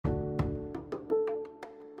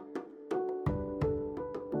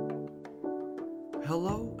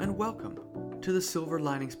Hello and welcome to the Silver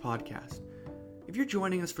Linings Podcast. If you're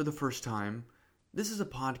joining us for the first time, this is a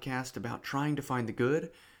podcast about trying to find the good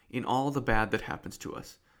in all the bad that happens to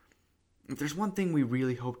us. If there's one thing we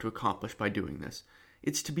really hope to accomplish by doing this,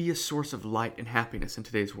 it's to be a source of light and happiness in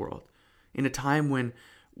today's world, in a time when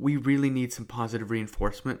we really need some positive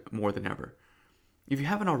reinforcement more than ever. If you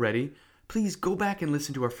haven't already, please go back and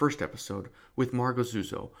listen to our first episode with Margot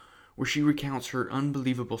Zuzo, where she recounts her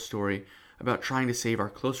unbelievable story about trying to save our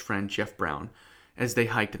close friend Jeff Brown as they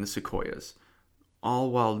hiked in the sequoias, all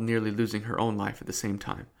while nearly losing her own life at the same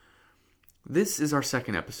time. This is our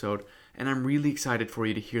second episode, and I'm really excited for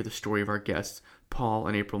you to hear the story of our guests, Paul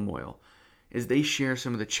and April Moyle, as they share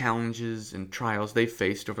some of the challenges and trials they've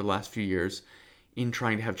faced over the last few years in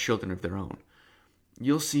trying to have children of their own.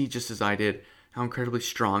 You'll see, just as I did, how incredibly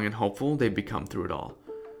strong and hopeful they've become through it all.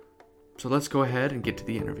 So let's go ahead and get to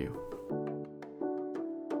the interview.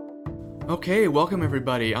 Okay, welcome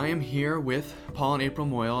everybody. I am here with Paul and April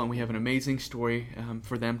Moyle, and we have an amazing story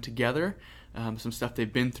for them together. Some stuff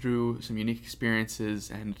they've been through, some unique experiences,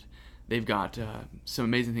 and they've got some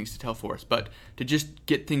amazing things to tell for us. But to just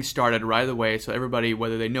get things started right away, so everybody,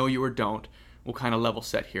 whether they know you or don't, will kind of level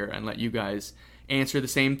set here and let you guys answer the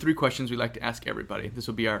same three questions we like to ask everybody. This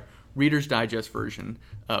will be our Reader's Digest version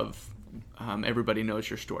of Everybody Knows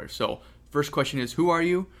Your Story. So first question is, who are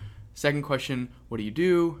you? Second question, what do you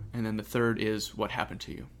do? And then the third is, what happened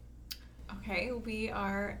to you? Okay, we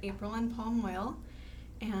are April and Paul Moyle,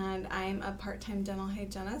 and I'm a part-time dental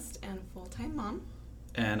hygienist and full-time mom.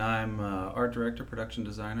 And I'm art director, production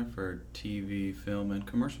designer for TV, film, and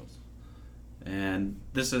commercials. And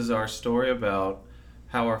this is our story about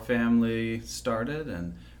how our family started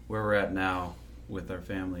and where we're at now with our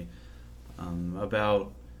family.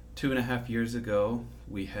 About 2.5 years ago,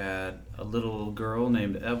 we had a little girl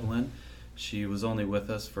named Evelyn. She was only with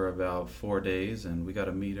us for about 4 days, and we got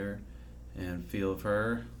to meet her and feel of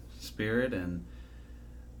her spirit. And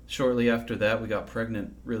shortly after that, we got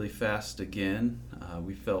pregnant really fast again.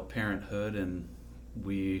 We felt parenthood and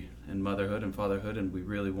motherhood and fatherhood, and we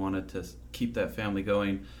really wanted to keep that family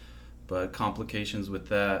going. But complications with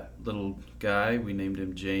that little guy, we named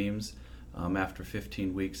him James, after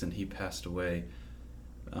 15 weeks, and he passed away.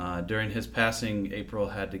 During his passing, April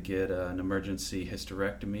had to get an emergency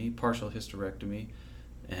hysterectomy, partial hysterectomy,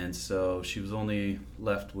 and so she was only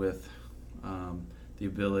left with the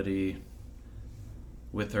ability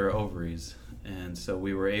with her ovaries, and so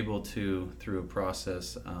we were able to, through a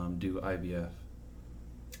process, do IVF.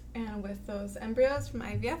 And with those embryos from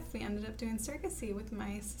IVF, we ended up doing surrogacy with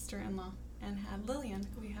my sister-in-law and had Lillian,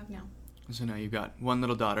 who we have now. So now you've got one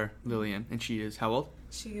little daughter, Lillian, and she is how old?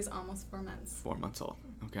 She is almost 4 months. 4 months old.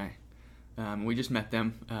 Okay. We just met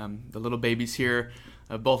them. The little babies here.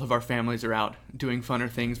 Both of our families are out doing funner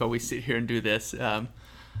things while we sit here and do this.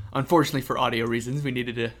 Unfortunately, for audio reasons, we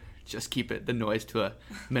needed to just keep the noise to a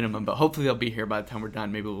minimum. But hopefully they'll be here by the time we're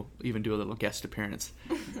done. Maybe we'll even do a little guest appearance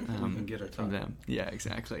and get our from them. Yeah,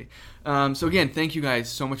 exactly. So again, thank you guys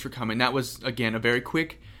so much for coming. That was, again, a very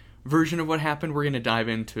quick version of what happened. We're going to dive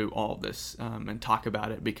into all of this and talk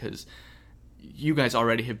about it because you guys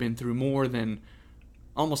already have been through more than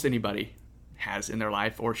almost anybody has in their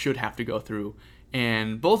life or should have to go through.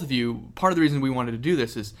 And both of you, part of the reason we wanted to do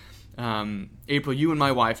this is April, you and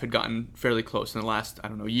my wife had gotten fairly close in the last,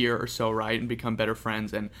 year or so, right, and become better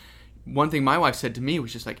friends. And one thing my wife said to me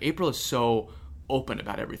was just like, April is so open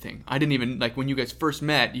about everything. I didn't even, when you guys first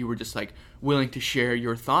met, you were just willing to share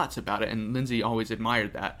your thoughts about it. And Lindsay always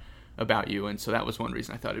admired that about you. And so that was one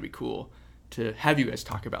reason I thought it'd be cool to have you guys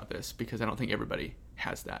talk about this, because I don't think everybody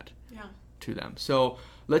has that to them. So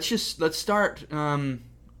let's start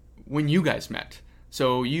when you guys met.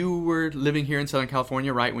 So you were living here in Southern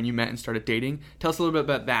California, right, when you met and started dating. Tell us a little bit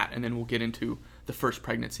about that, and then we'll get into the first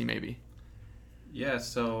pregnancy maybe. Yeah,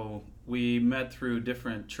 so we met through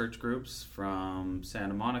different church groups from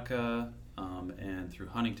Santa Monica and through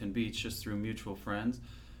Huntington Beach, just through mutual friends.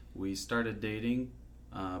 We started dating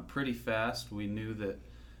pretty fast. We knew that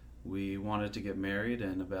we wanted to get married,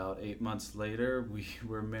 and about 8 months later, we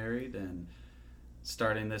were married and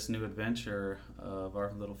starting this new adventure of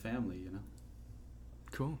our little family,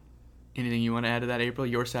 Cool. Anything you want to add to that, April?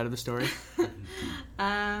 Your side of the story?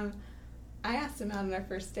 I asked him out on our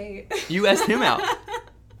first date. You asked him out?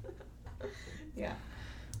 Yeah.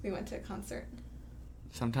 We went to a concert.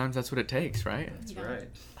 Sometimes that's what it takes, right? That's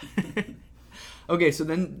right. Okay, so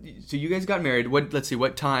you guys got married. Let's see,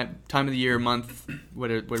 what time of the year, month,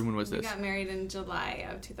 when was this? We got married in July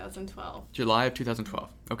of 2012. July of 2012.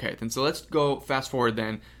 Okay, then so let's go fast forward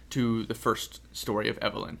then to the first story of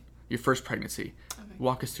Evelyn, your first pregnancy. Okay.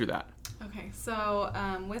 Walk us through that. Okay, so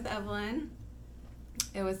with Evelyn,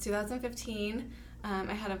 It was 2015.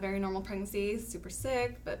 I had a very normal pregnancy, super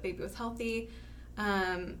sick, but baby was healthy.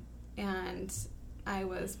 And I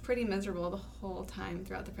was pretty miserable the whole time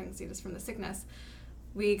throughout the pregnancy just from the sickness.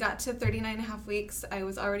 We got to 39 and a half weeks. I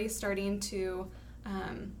was already starting to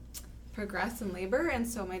progress in labor, and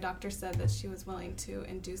so my doctor said that she was willing to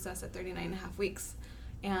induce us at 39 and a half weeks.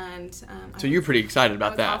 And so you're pretty excited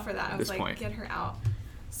about that. I was all for that. I was like, get her out.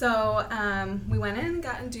 So we went in and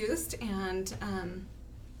got induced, and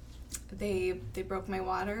they broke my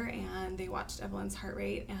water, and they watched Evelyn's heart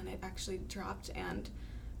rate, and it actually dropped and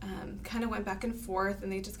kind of went back and forth,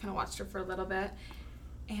 and they just kind of watched her for a little bit.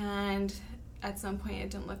 And at some point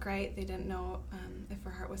it didn't look right. They didn't know if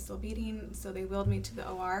her heart was still beating, so they wheeled me to the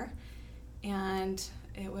OR, and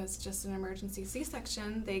it was just an emergency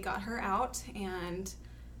C-section. They got her out, and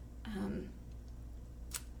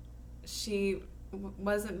she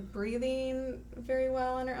wasn't breathing very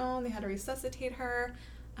well on her own. They had to resuscitate her.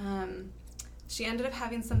 She ended up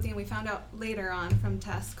having something we found out later on from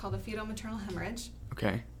tests called a fetal maternal hemorrhage.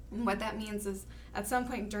 Okay. And what that means is at some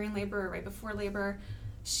point during labor or right before labor,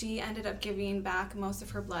 she ended up giving back most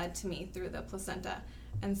of her blood to me through the placenta.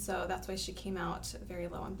 And so that's why she came out very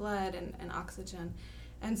low on blood and oxygen.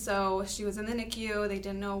 And so she was in the NICU. They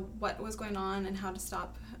didn't know what was going on and how to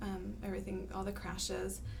stop everything, all the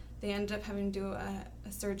crashes. They ended up having to do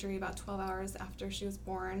a surgery about 12 hours after she was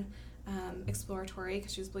born, exploratory,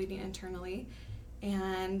 because she was bleeding internally.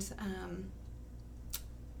 And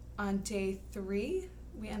on day 3,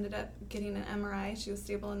 we ended up getting an MRI. She was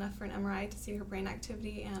stable enough for an MRI to see her brain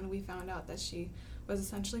activity, and we found out that she was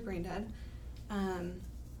essentially brain dead.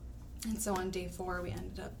 And so on day 4, we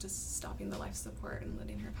ended up just stopping the life support and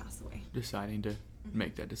letting her pass away. Deciding to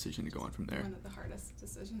make that decision to go on from there. One of the hardest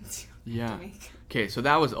decisions you have to make. Okay, so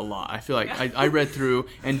that was a lot. I feel like I read through,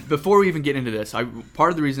 and before we even get into this, part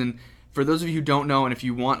of the reason, for those of you who don't know, and if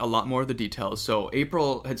you want a lot more of the details, so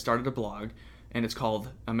April had started a blog, and it's called,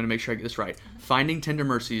 I'm going to make sure I get this right,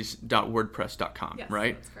 findingtendermercies.wordpress.com, yes,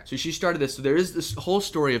 right? That's correct. So she started this. So there is this whole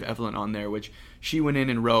story of Evelyn on there, which she went in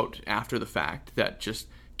and wrote after the fact that just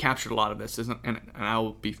captured a lot of this. And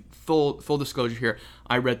I'll be full disclosure here.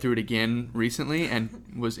 I read through it again recently and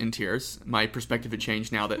was in tears. My perspective had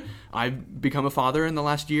changed now that I've become a father in the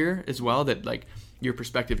last year as well, that like your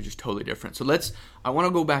perspective is just totally different. So I want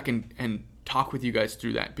to go back and talk with you guys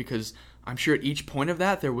through that, because I'm sure at each point of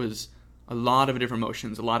that there was a lot of different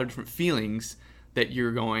emotions, a lot of different feelings that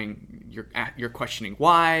you're questioning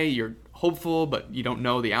why, you're hopeful, but you don't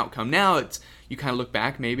know the outcome. Now you kind of look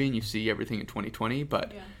back maybe and you see everything in 2020,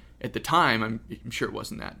 but at the time, I'm sure it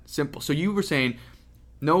wasn't that simple. So you were saying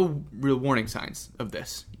no real warning signs of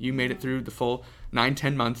this. You made it through the full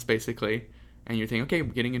 9-10 months basically, and you're thinking, okay,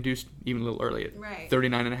 we're getting induced even a little early at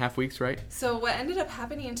 39 and a half weeks, right? So what ended up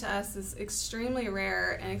happening to us is extremely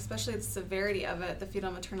rare, and especially the severity of it, the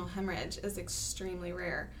fetal maternal hemorrhage, is extremely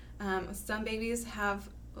rare. Some babies have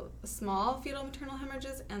small fetal maternal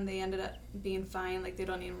hemorrhages, and they ended up being fine. Like, they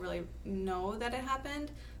don't even really know that it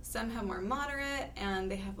happened. Some have more moderate, and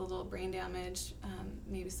they have a little brain damage,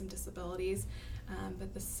 maybe some disabilities.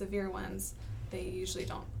 But the severe ones, they usually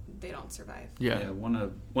don't survive. Yeah. One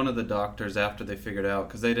of the doctors, after they figured out,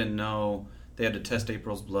 because they didn't know, they had to test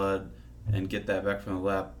April's blood and get that back from the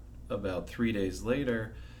lab about 3 days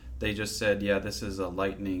later. They just said, this is a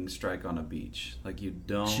lightning strike on a beach. Like, you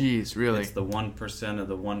don't... Jeez, really? It's the 1% of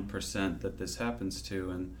the 1% that this happens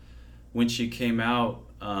to. And when she came out,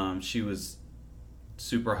 she was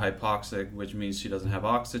super hypoxic, which means she doesn't have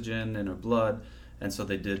oxygen in her blood. And so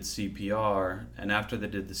they did CPR. And after they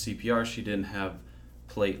did the CPR, she didn't have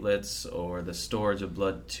platelets or the storage of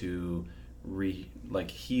blood to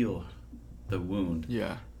heal the wound.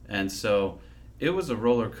 Yeah. And so it was a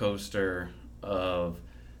roller coaster of...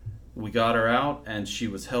 We got her out, and she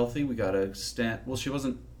was healthy. We got a stent. Well, she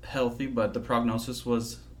wasn't healthy, but the prognosis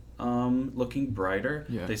was looking brighter.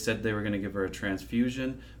 Yeah. They said they were going to give her a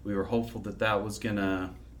transfusion. We were hopeful that was going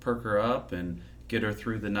to perk her up and get her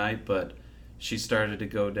through the night, but she started to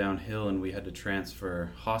go downhill, and we had to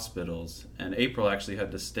transfer hospitals. And April actually had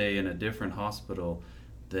to stay in a different hospital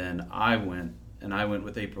than I went, and I went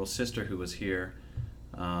with April's sister, who was here,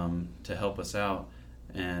 to help us out.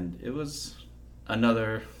 And it was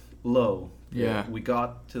another... low. Yeah. We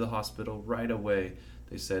got to the hospital right away.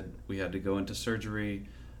 They said we had to go into surgery.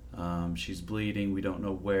 She's bleeding. We don't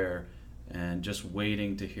know where. And just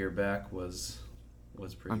waiting to hear back was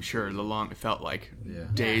pretty... I'm sure it felt like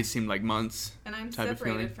days seemed like months. And I'm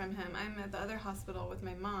separated from him. I'm at the other hospital with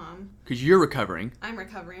my mom. Because you're recovering. I'm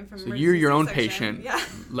recovering from So you're your own patient,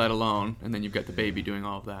 let alone, and then you've got the baby doing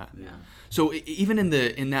all of that. Yeah. So even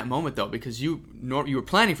in that moment, though, because you were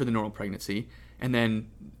planning for the normal pregnancy, and then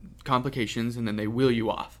complications, and then they wheel you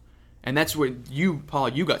off. And that's where Paul,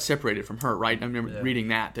 you got separated from her, right? I remember reading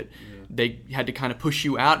that they had to kind of push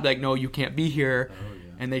you out, like, no, you can't be here,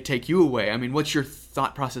 and they take you away. I mean, what's your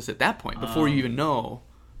thought process at that point, before you even know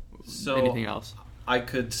anything else? I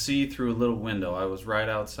could see through a little window. I was right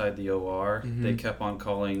outside the OR. Mm-hmm. They kept on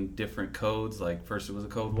calling different codes, like first it was a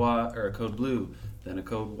code white, or a code blue, then a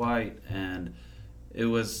code white, and it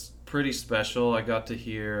was pretty special. I got to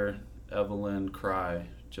hear Evelyn cry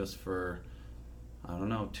just for, I don't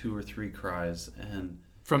know, 2 or 3 cries, and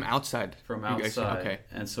from outside. Okay.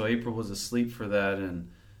 And so April was asleep for that,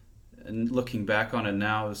 and looking back on it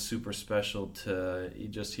now, it was super special to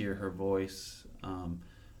just hear her voice.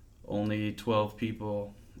 Only 12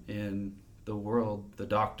 people in the world, the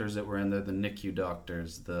doctors that were in there, the NICU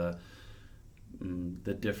doctors, the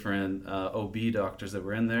different OB doctors that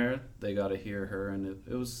were in there, they got to hear her, and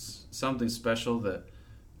it was something special that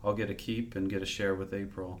I'll get to keep and get to share with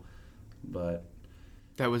April. But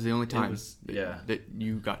that was the only time that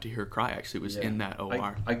you got to hear her cry, actually, was in that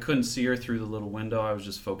OR. I couldn't see her through the little window. I was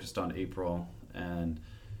just focused on April, and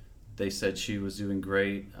they said she was doing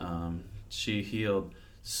great. She healed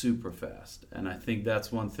super fast, and I think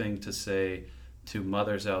that's one thing to say to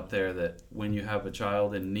mothers out there, that when you have a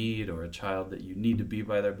child in need or a child that you need to be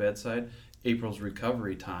by their bedside, April's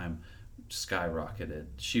recovery time skyrocketed.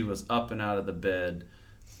 She was up and out of the bed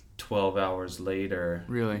 12 hours later.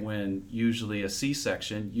 Really? When usually a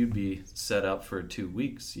C-section, you'd be set up for 2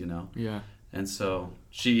 weeks, you know? Yeah. And so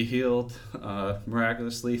she healed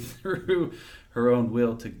miraculously through her own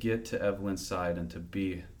will to get to Evelyn's side and to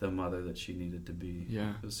be the mother that she needed to be.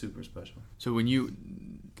 Yeah. It was super special. So when you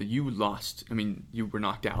lost, I mean, you were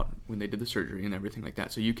knocked out when they did the surgery and everything like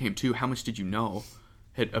that. So you came to, how much did you know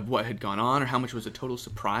of what had gone on, or how much was a total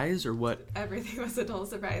surprise, or what? Everything was a total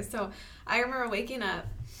surprise. So I remember waking up,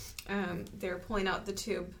 they were pulling out the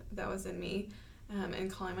tube that was in me,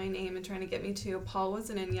 and calling my name and trying to get me to. Paul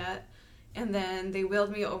wasn't in yet. And then they wheeled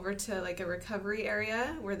me over to like a recovery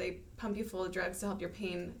area where they pump you full of drugs to help your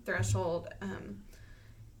pain threshold.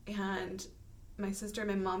 And my sister and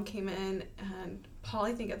my mom came in, and Paul,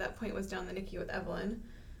 I think at that point, was down the NICU with Evelyn,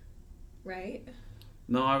 right?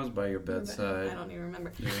 No, I was by your bedside. I don't even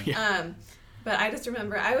remember. Yeah. But I just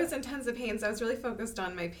remember I was in tons of pain, so I was really focused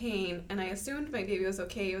on my pain, and I assumed my baby was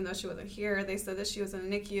okay, even though she wasn't here. They said that she was in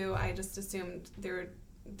the NICU. I just assumed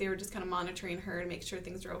they were just kind of monitoring her to make sure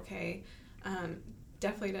things were okay.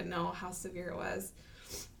 Definitely didn't know how severe it was.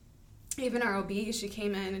 Even our OB, she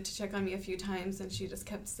came in to check on me a few times, and she just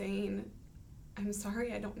kept saying, "I'm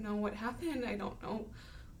sorry, I don't know what happened. I don't know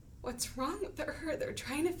what's wrong with her. They're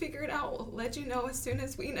trying to figure it out. We'll let you know as soon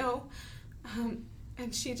as we know." And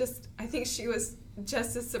I think she was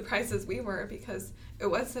just as surprised as we were, because it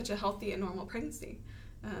was such a healthy and normal pregnancy.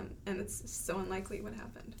 And it's so unlikely what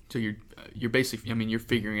happened. So you're basically, I mean, you're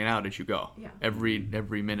figuring it out as you go. Yeah.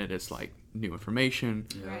 Every minute is like new information.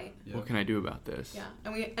 Yeah. Right. Yeah. What can I do about this? Yeah.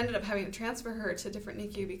 And we ended up having to transfer her to a different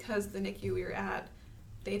NICU because the NICU we were at,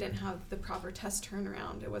 they didn't have the proper test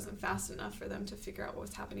turnaround. It wasn't fast enough for them to figure out what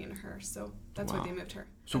was happening to her. So that's why they moved her.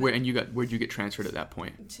 So where'd you get transferred at that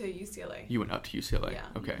point? To UCLA. You went up to UCLA. Yeah.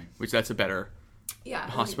 Okay. Which that's a better I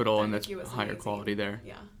hospital, and think that's it was higher amazing. quality there.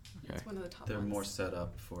 Yeah. Okay. It's one of the top They're ones. more set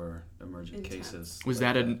up for emergent Intense. cases. Was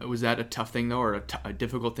that a tough thing though, or a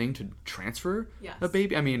difficult thing to transfer Yes. a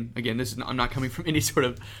baby? I mean, again, I'm not coming from any sort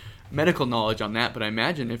of medical knowledge on that, but I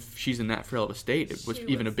imagine if she's in that frail of a state, it was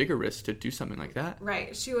even a bigger risk to do something like that.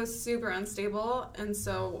 Right. She was super unstable, and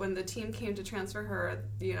so when the team came to transfer her,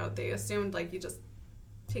 they assumed like you just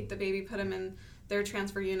take the baby, put them in their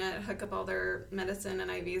transfer unit, hook up all their medicine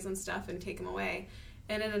and IVs and stuff, and take them away.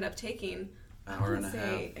 It ended up taking hour and a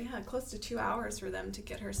half. Yeah, close to 2 hours for them to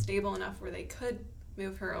get her stable enough where they could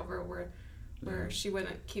move her over where she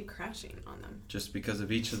wouldn't keep crashing on them. Just because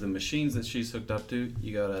of each of the machines that she's hooked up to,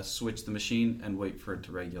 you gotta switch the machine and wait for it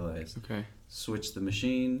to regularize. Okay. Switch the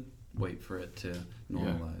machine, wait for it to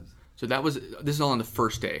normalize. So this is all on the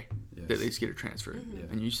first day Yes. that they get her transferred. Mm-hmm. Yeah.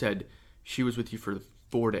 And you said she was with you for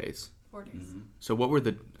 4 days. 4 days. Mm-hmm. So what were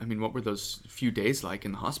those few days like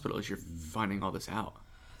in the hospital as you're finding all this out?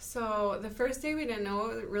 So the first day we didn't know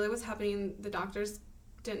what really was happening. The doctors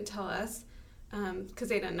didn't tell us because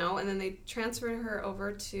they didn't know. And then they transferred her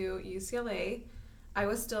over to UCLA. I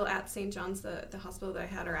was still at St. John's, the hospital that I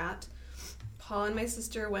had her at. Paul and my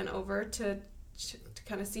sister went over to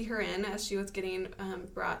kind of see her in as she was getting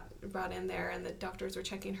brought in there, and the doctors were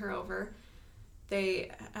checking her over.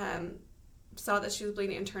 They saw that she was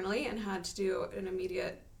bleeding internally and had to do an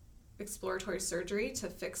immediate exploratory surgery to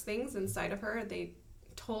fix things inside of her. They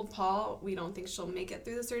told Paul, "We don't think she'll make it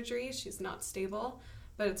through the surgery. She's not stable."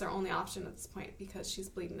 but it's our only option at this point because she's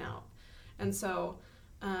bleeding out. And so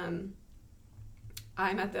I'm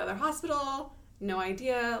at the other hospital, no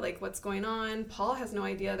idea, like, what's going on. Paul has no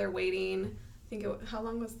idea. They're waiting. How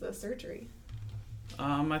long was the surgery?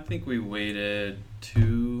 I think we waited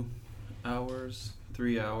 2 hours,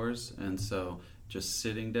 3 hours, and so just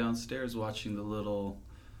sitting downstairs watching the little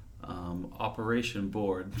operation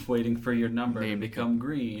board, waiting for your number to become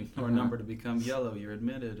green or number to become yellow. You're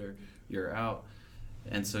admitted or you're out.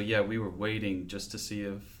 And so, yeah, we were waiting just to see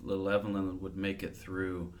if little Evelyn would make it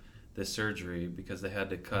through the surgery, because they had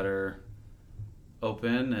to cut her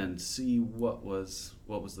open and see what was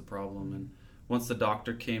the problem. And once the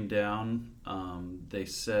doctor came down, they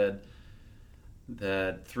said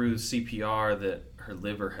that through CPR that her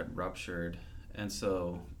liver had ruptured, and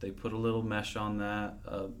so they put a little mesh on that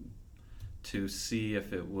to see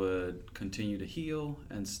if it would continue to heal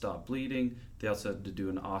and stop bleeding. They also had to do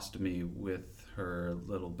an ostomy with her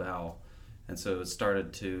little bowel, and so it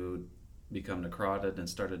started to become necrotic and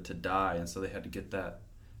started to die, and so they had to get that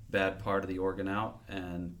bad part of the organ out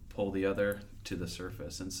and pull the other to the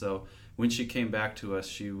surface. And so when she came back to us,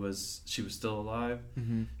 she was still alive.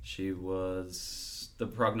 The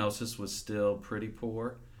prognosis was still pretty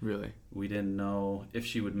poor. Really? We didn't know if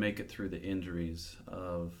she would make it through the injuries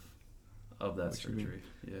of that surgery.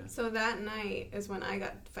 Yeah. So that night is when I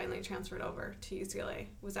got finally transferred over to UCLA. It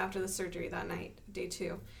was after the surgery that night, day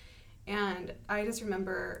 2. And I just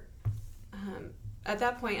remember at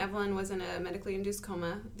that point, Evelyn was in a medically induced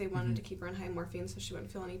coma. They wanted to keep her on high morphine so she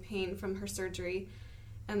wouldn't feel any pain from her surgery.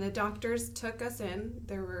 And the doctors took us in.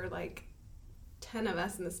 There were like 10 of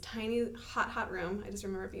us in this tiny, hot room. I just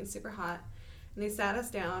remember it being super hot. And they sat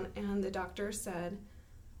us down, and the doctor said,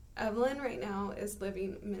 Evelyn right now is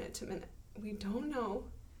living minute to minute. We don't know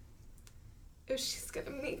if she's going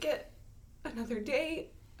to make it another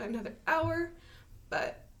day, another hour,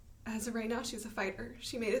 but as of right now, she's a fighter.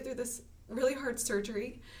 She made it through this really hard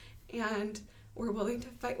surgery, and we're willing to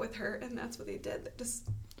fight with her. And that's what they did.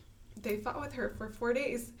 They fought with her for 4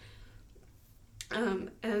 days.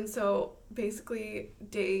 And so basically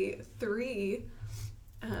day 2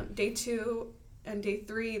 and day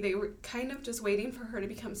 3, they were kind of just waiting for her to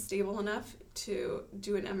become stable enough to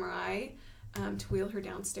do an MRI, to wheel her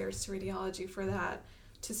downstairs to radiology for that,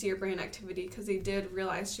 to see her brain activity, because they did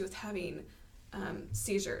realize she was having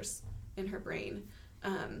seizures in her brain.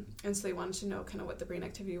 And so they wanted to know kind of what the brain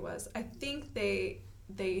activity was. I think they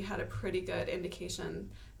had a pretty good indication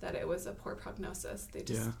that it was a poor prognosis. They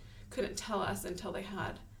just couldn't tell us until they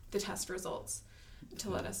had the test results to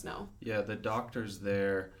let us know. Yeah, the doctors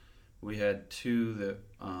there, we had 2 that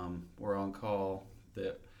were on call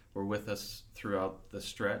that were with us throughout the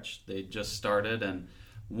stretch. They just started, and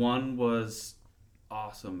one was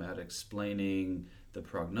awesome at explaining the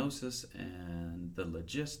prognosis and the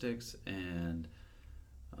logistics and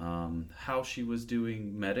how she was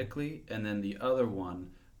doing medically, and then the other one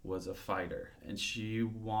was a fighter, and she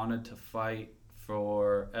wanted to fight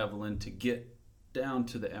for Evelyn to get down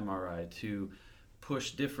to the MRI, to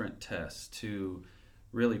push different tests, to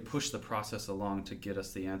really push the process along to get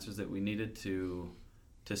us the answers that we needed to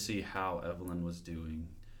see how Evelyn was doing.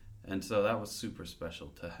 And so that was super special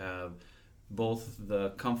to have both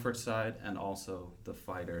the comfort side and also the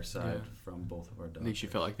fighter side from both of our doctors. I think she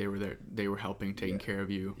felt like they were there. They were helping, taking care of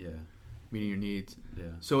you, meeting your needs. Yeah.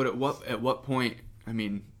 So at what point, I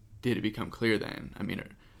mean, did it become clear then? I mean,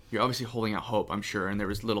 you're obviously holding out hope, I'm sure, and there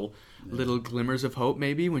was little glimmers of hope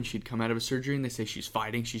maybe when she'd come out of a surgery and they say she's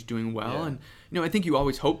fighting, she's doing well, and I think you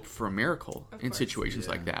always hope for a miracle in situations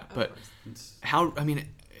like that. But how? I mean,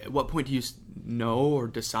 at what point do you know or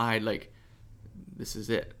decide like this is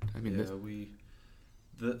it? I mean,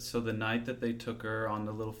 so the night that they took her on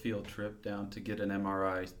the little field trip down to get an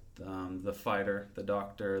MRI, the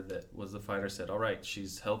doctor that was the fighter said, all right,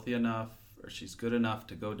 she's healthy enough or she's good enough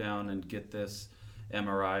to go down and get this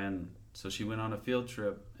MRI. And so she went on a field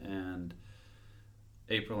trip, and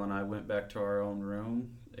April and I went back to our own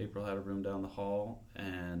room. April had a room down the hall,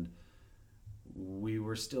 and we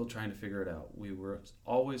were still trying to figure it out. We were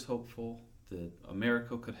always hopeful that a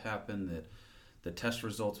miracle could happen, that the test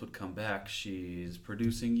results would come back. She's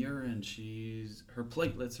producing urine. Her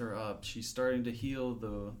platelets are up. She's starting to heal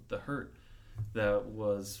the hurt that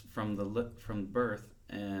was from birth,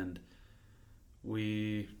 and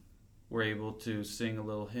we were able to sing a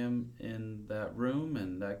little hymn in that room,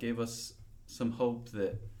 and that gave us some hope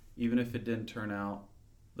that even if it didn't turn out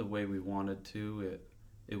the way we wanted to,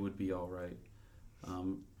 it would be all right.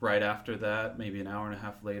 Right after that, maybe an hour and a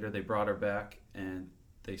half later, they brought her back, and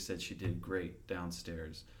they said she did great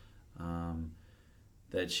downstairs.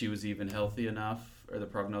 That she was even healthy enough, or the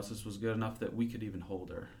prognosis was good enough that we could even hold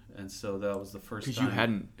her. And so that was the first time. Because you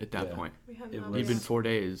hadn't at that point. We hadn't It held was- You'd been her. 4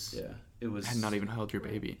 days. Yeah. It was... Had not even held your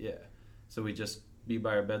baby. Yeah. So we just be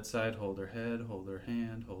by her bedside, hold her head, hold her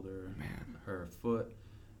hand, hold her foot.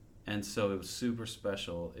 And so it was super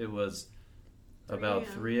special. It was about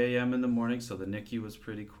 3 a.m. in the morning, so the NICU was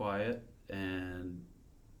pretty quiet, and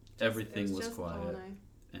everything was just Paul quiet.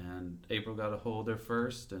 And April got to hold her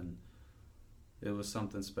first, and it was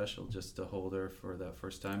something special just to hold her for that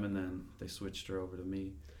first time, and then they switched her over to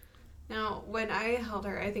me. Now, when I held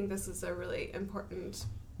her, I think this is a really important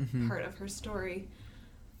part of her story.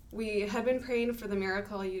 We had been praying for the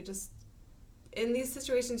miracle. You just, in these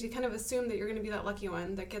situations, you kind of assume that you're going to be that lucky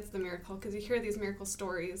one that gets the miracle because you hear these miracle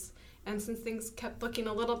stories. And since things kept looking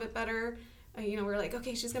a little bit better, we're like,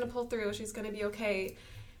 okay, she's going to pull through. She's going to be okay.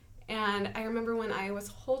 And I remember when I was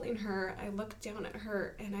holding her, I looked down at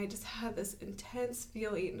her and I just had this intense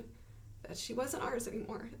feeling that she wasn't ours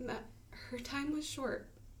anymore and that her time was short.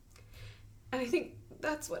 And I think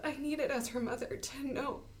that's what I needed as her mother, to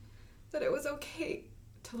know that it was okay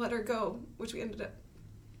to let her go, which we ended up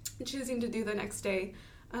choosing to do the next day.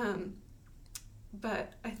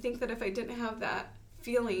 But I think that if I didn't have that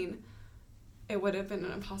feeling, it would have been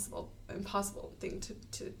an impossible thing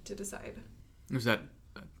to decide. Was that,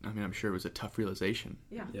 I'm sure it was a tough realization,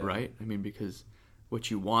 Yeah. right? Because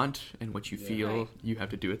what you want and what you feel you have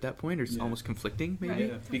to do at that point is almost conflicting, maybe? Right.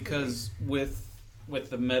 Yeah, because with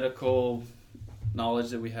the medical knowledge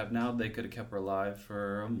that we have now, they could have kept her alive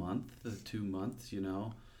for a month, 2 months,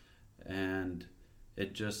 and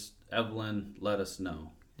it just, Evelyn let us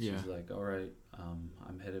know. She's like, all right,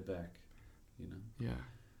 I'm headed back, Yeah.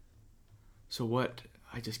 So what,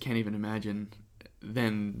 I just can't even imagine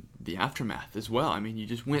then the aftermath as well. You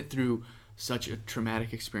just went through such a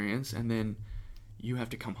traumatic experience, and then you have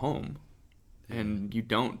to come home, and you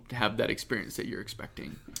don't have that experience that you're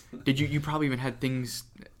expecting. Did you probably even had things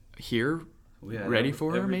here ready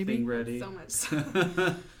for her, maybe? Ready. So much.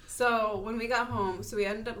 So when we got home, we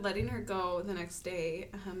ended up letting her go the next day.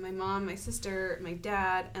 My mom, my sister, my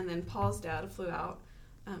dad, and then Paul's dad flew out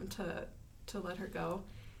to let her go.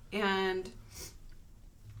 And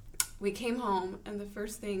we came home, and the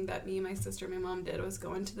first thing that me, my sister, and my mom did was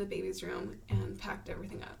go into the baby's room and packed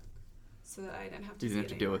everything up so that I didn't have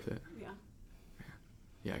to deal with it. Yeah.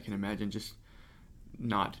 Yeah, I can imagine just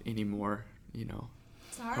not anymore,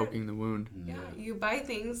 It's hard. poking the wound. Yeah, you buy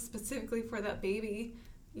things specifically for that baby,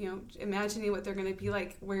 imagining what they're going to be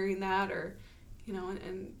like wearing that, or,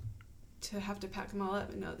 and to have to pack them all up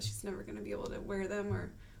and know that she's never going to be able to wear them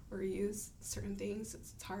or use certain things.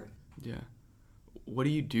 It's hard. Yeah. What do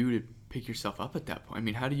you do to pick yourself up at that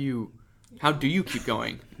point? How do you keep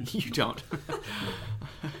going? You don't.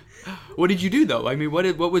 What did you do though?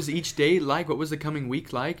 What was each day like? What was the coming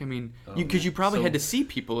week like? Because you probably had to see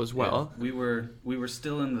people as well. Yeah, we were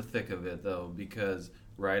still in the thick of it though, because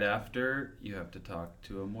right after you have to talk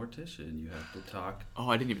to a mortician. You have to talk. Oh,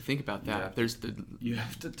 I didn't even think about that. You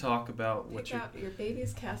have to talk about Pick out your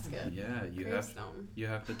baby's casket. Yeah, you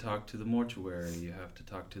have to talk to the mortuary. You have to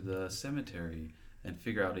talk to the cemetery and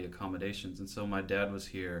figure out the accommodations. And so my dad was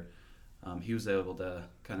here. He was able to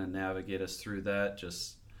kind of navigate us through that.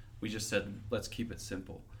 We just said, let's keep it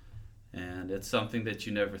simple. And it's something that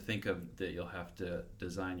you never think of, that you'll have to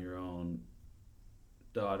design your own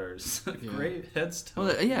daughter's great headstone.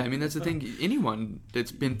 Well, yeah, that's the thing. Anyone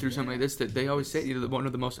that's been through something like this, that they always say, one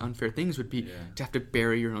of the most unfair things would be to have to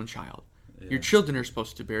bury your own child. Yeah. Your children are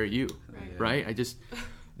supposed to bury you, right?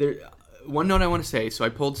 One note I want to say, so I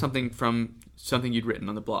pulled something from something you'd written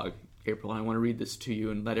on the blog, April, and I want to read this to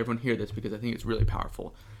you and let everyone hear this because I think it's really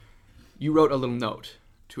powerful. You wrote a little note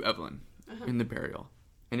to Evelyn in the burial.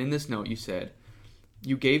 And in this note you said,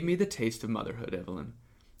 "You gave me the taste of motherhood, Evelyn.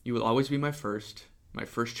 You will always be my first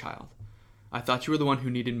child. I thought you were the one who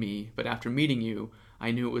needed me, but after meeting you,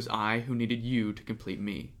 I knew it was I who needed you to complete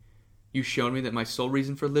me. You showed me that my sole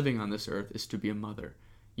reason for living on this earth is to be a mother.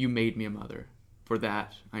 You made me a mother. For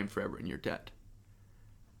that, I am forever in your debt."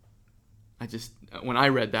 When I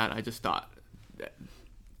read that, I just thought that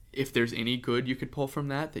if there's any good you could pull from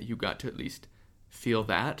that you got to at least feel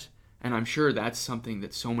that. And I'm sure that's something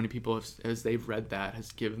that so many people, as they've read that,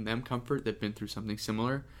 has given them comfort. They've been through something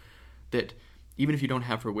similar, that even if you don't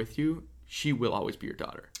have her with you, she will always be your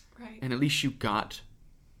daughter. Right. And at least you got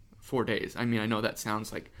 4 days. I know that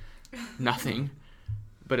sounds like nothing,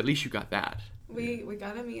 but at least you got that. We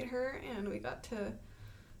got to meet her, and we got to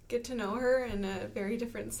get to know her in a very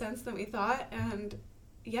different sense than we thought. And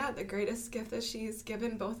yeah, the greatest gift that she's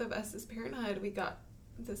given both of us is parenthood. We got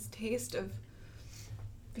this taste of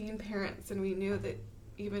being parents, and we knew that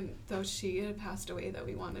even though she had passed away, that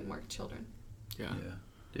we wanted more children.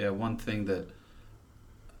 Yeah, one thing that,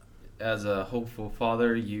 as a hopeful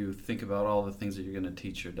father, you think about all the things that you're going to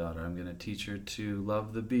teach your daughter. I'm going to teach her to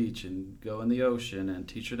love the beach and go in the ocean, and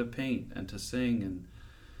teach her to paint and to sing.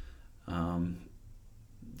 And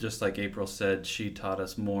just like April said, she taught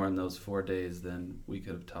us more in those 4 days than we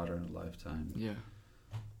could have taught her in a lifetime. Yeah.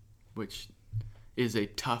 Which is a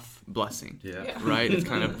tough blessing. Yeah. Right? It's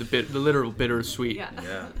kind of the literal bittersweet.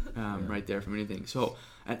 Yeah. Right there from anything. So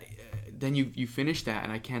then you finish that,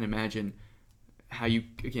 and I can't imagine how you,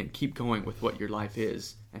 again, keep going with what your life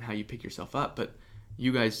is and how you pick yourself up. But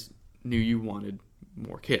you guys knew you wanted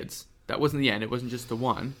more kids. That wasn't the end. It wasn't just the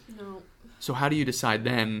one. No. So how do you decide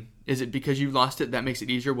then? Is it because you lost it that makes it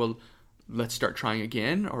easier? Well, let's start trying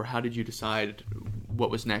again? Or how did you decide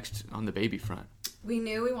what was next on the baby front? We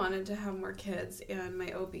knew we wanted to have more kids, and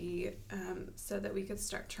my OB said that we could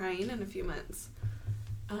start trying in a few months.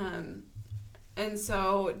 And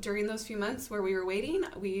so during those few months where we were waiting,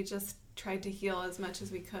 we just tried to heal as much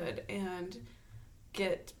as we could and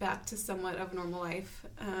get back to somewhat of normal life.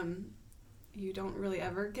 You don't really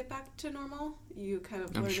ever get back to normal. You kind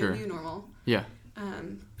of learn a new normal. Yeah.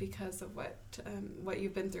 Because of what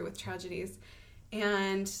you've been through with tragedies.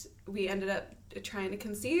 And we ended up trying to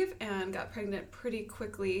conceive and got pregnant pretty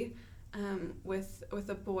quickly with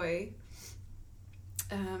a boy.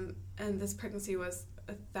 And this pregnancy was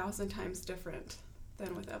 1,000 times different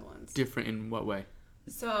than with Evelyn's. Different in what way?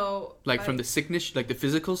 So, like from the sickness, like the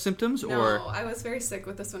physical symptoms, no, or I was very sick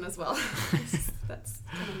with this one as well. That's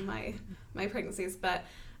kind of my pregnancies. But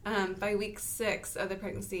by week 6 of the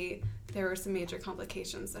pregnancy, there were some major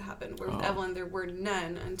complications that happened. Where with Evelyn, there were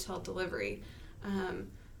none until delivery.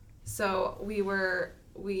 So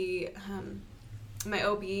my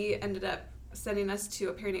OB ended up sending us to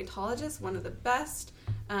a perinatalogist, one of the best,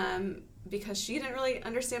 because she didn't really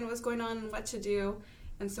understand what was going on and what to do.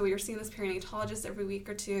 And so we were seeing this perinatalogist every week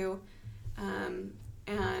or two.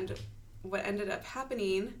 And what ended up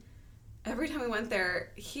happening, every time we went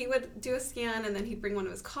there, he would do a scan, and then he'd bring one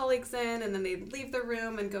of his colleagues in, and then they'd leave the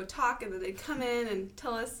room and go talk, and then they'd come in and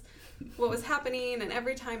tell us what was happening. And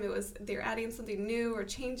every time they're adding something new or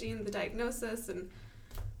changing the diagnosis, and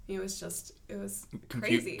it was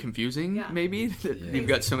crazy. Confusing, maybe? That you've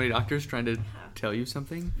got so many doctors trying to tell you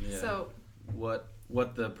something? Yeah. So what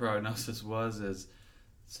the prognosis was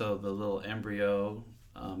so the little embryo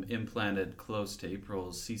implanted close to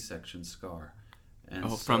April's C-section scar. And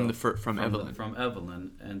from Evelyn. From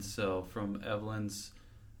Evelyn. And so from Evelyn's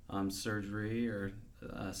surgery or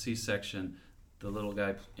C-section, the little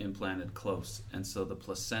guy implanted close. And so the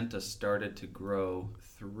placenta started to grow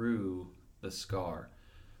through the scar.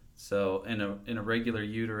 So in a regular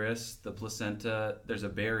uterus, the placenta, there's a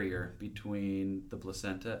barrier between the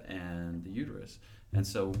placenta and the uterus. And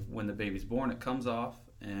so when the baby's born, it comes off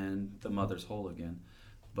and the mother's whole again.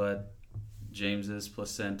 But James's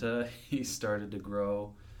placenta, he started to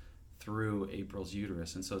grow through April's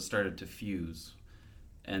uterus, and so it started to fuse.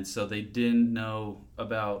 And so they didn't know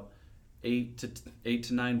about 8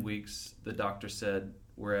 to 9 weeks. The doctor said,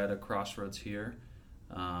 we're at a crossroads here.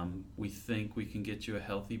 We think we can get you a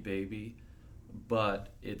healthy baby,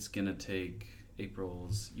 but it's going to take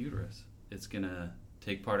April's uterus. It's going to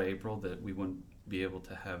take part of April that we wouldn't be able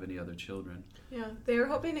to have any other children. Yeah, they were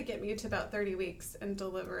hoping to get me to about 30 weeks and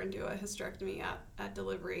deliver and do a hysterectomy at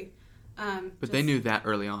delivery. But they knew that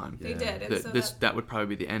early on. They did. And that would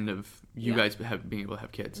probably be the end of you guys being able to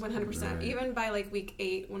have kids. 100%. Right. Even by like week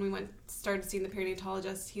 8, when we started seeing the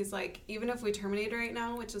perinatalogist, he's like, even if we terminate right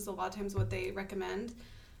now, which is a lot of times what they recommend,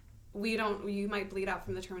 you might bleed out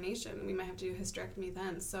from the termination. We might have to do a hysterectomy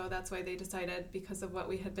then. So that's why they decided, because of what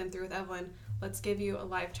we had been through with Evelyn, let's give you a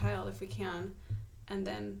live child if we can, and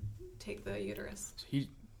then take the uterus. So you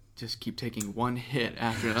just keep taking one hit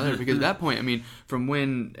after another, because at that point, I mean, from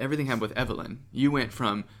when everything happened with Evelyn, you went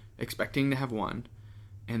from expecting to have one,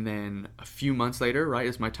 and then a few months later, right,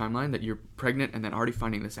 is my timeline, that you're pregnant, and then already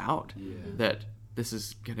finding this out, that this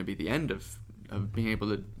is going to be the end of being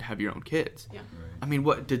able to have your own kids. Yeah. Right. I mean,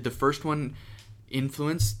 what did the first one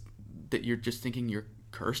influence that you're just thinking you're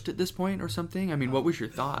cursed at this point or something? I mean, what was your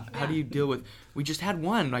thought? How do you deal with, we just had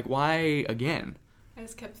one, like, why again? I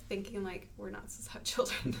just kept thinking, like, we're not supposed to have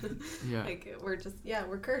children. Yeah. Like,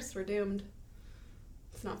 we're cursed, we're doomed.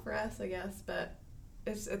 It's not for us, I guess, but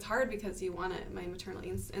it's hard because you want it. My maternal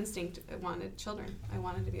instinct wanted children. I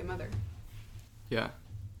wanted to be a mother. Yeah.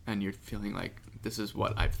 And you're feeling like, this is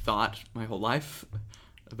what I've thought my whole life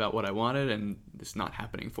about what I wanted, and it's not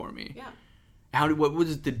happening for me. Yeah. What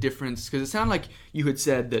was the difference? Because it sounded like you had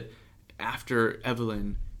said that after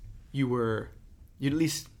Evelyn, you at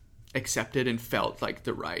least accepted and felt like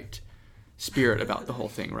the right spirit about the whole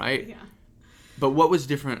thing, right? Yeah. But what was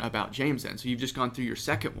different about James then? So you've just gone through your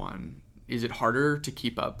second one. Is it harder to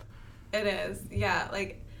keep up? It is, yeah.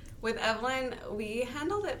 Like with Evelyn, we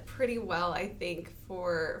handled it pretty well, I think,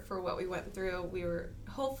 for what we went through. We were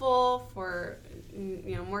hopeful for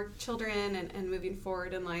more children and moving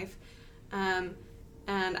forward in life. And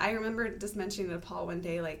I remember just mentioning to Paul one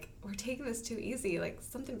day, like, we're taking this too easy. Like,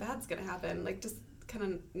 something bad's going to happen. Like, just kind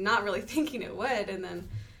of not really thinking it would. And then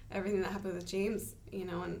everything that happened with James,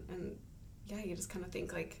 and yeah, you just kind of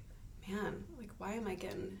think, like, man, like, why am I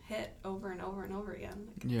getting hit over and over and over again?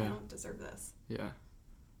 Like, I don't deserve this. Yeah.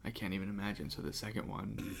 I can't even imagine. So the second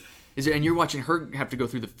one is there, and you're watching her have to go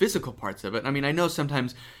through the physical parts of it. I mean, I know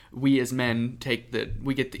sometimes we as men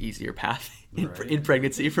we get the easier path in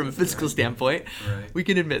pregnancy from a physical standpoint. Right. We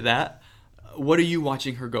can admit that. What are you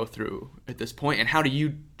watching her go through at this point, and how do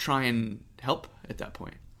you try and help at that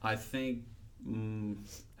point? I think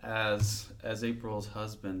as April's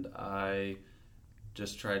husband, I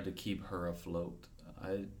just tried to keep her afloat.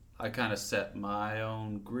 I kind of set my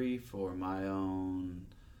own grief or my own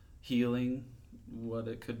healing, what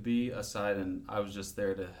it could be, aside, and I was just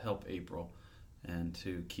there to help April and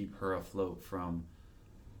to keep her afloat from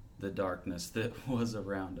the darkness that was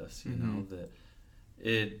around us. You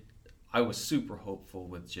know, I was super hopeful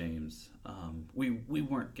with James. We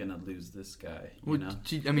weren't gonna lose this guy. You know,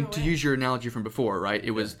 to use your analogy from before, right?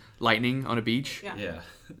 It was lightning on a beach. Yeah.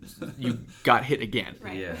 You got hit again.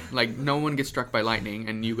 Right. Yeah. Like, no one gets struck by lightning,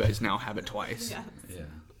 and you guys now have it twice. Yes. Yeah. Yeah.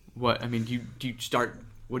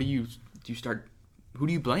 Who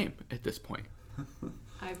do you blame at this point?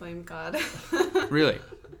 I blame God. Really?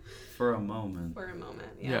 For a moment.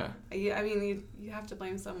 Yeah. I mean, you have to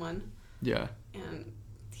blame someone. Yeah. And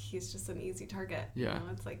he's just an easy target. Yeah.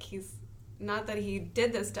 It's like he's not that he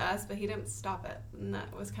did this to us, but he didn't stop it. And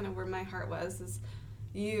that was kind of where my heart was. Is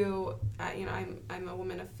I'm a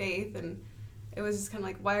woman of faith, and it was just kind of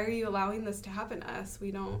like, why are you allowing this to happen to us?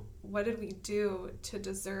 What did we do to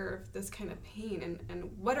deserve this kind of pain? And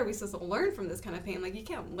what are we supposed to learn from this kind of pain? Like, you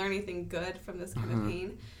can't learn anything good from this kind of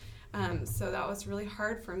pain. So that was really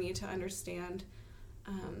hard for me to understand.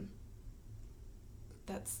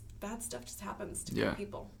 That's bad stuff just happens to good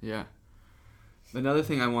people. Yeah. Another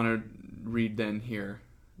thing I want to read then here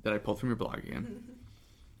that I pulled from your blog again.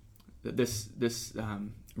 This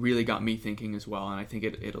really got me thinking as well, and I think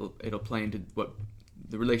it'll play into what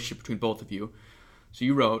the relationship between both of you. So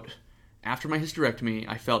you wrote, after my hysterectomy,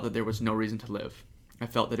 I felt that there was no reason to live. I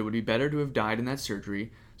felt that it would be better to have died in that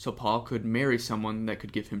surgery so Paul could marry someone that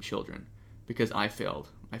could give him children. Because I failed.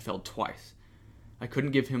 I failed twice. I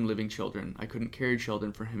couldn't give him living children. I couldn't carry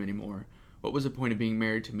children for him anymore. What was the point of being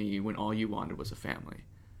married to me when all you wanted was a family?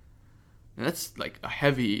 And that's like a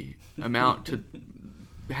heavy amount to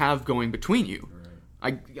have going between you.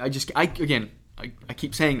 Right. I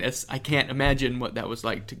keep saying this. I can't imagine what that was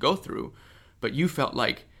like to go through. But you felt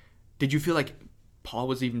like, did you feel like Paul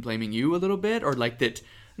was even blaming you a little bit? Or like that,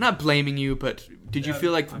 not blaming you, but did you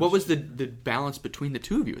feel like, what was the balance between the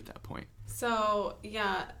two of you at that point? So,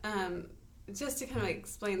 yeah, just to kind of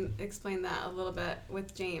explain that a little bit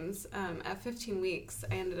with James, at 15 weeks,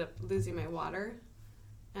 I ended up losing my water.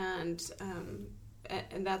 And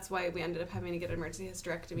that's why we ended up having to get an emergency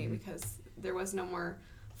hysterectomy, because there was no more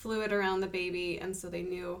fluid around the baby, and so they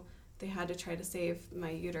knew they had to try to save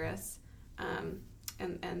my uterus, and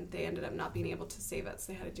they ended up not being able to save it,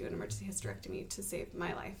 so they had to do an emergency hysterectomy to save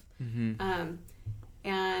my life.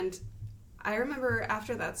 And I remember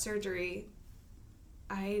after that surgery,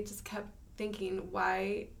 I just kept thinking,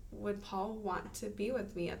 why would Paul want to be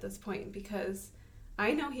with me at this point? Because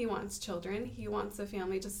I know he wants children. He wants a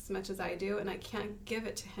family just as much as I do, and I can't give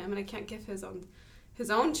it to him, and I can't give his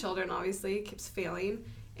own children. Obviously, he keeps failing,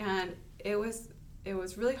 and it was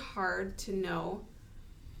really hard to know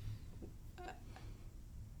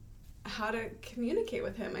how to communicate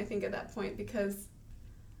with him. I think at that point, because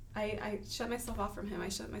I shut myself off from him. I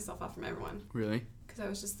shut myself off from everyone. Really? Because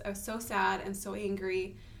I was so sad and so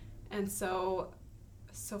angry, and so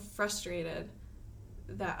frustrated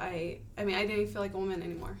that I didn't even feel like a woman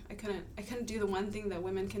anymore. I couldn't do the one thing that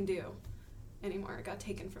women can do anymore. It got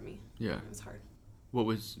taken from me. Yeah. It was hard.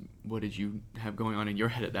 What did you have going on in your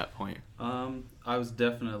head at that point? I was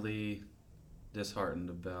definitely disheartened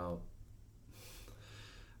about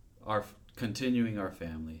continuing our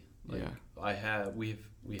family. Like, yeah.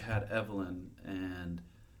 We had Evelyn, and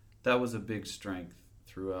that was a big strength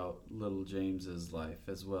throughout little James's life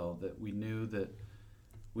as well, that we knew that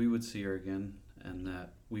we would see her again and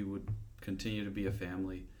that we would continue to be a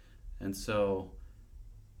family. And so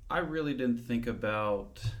I really didn't think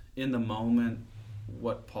about in the moment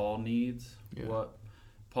what Paul needs. Yeah. What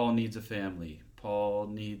Paul needs a family. Paul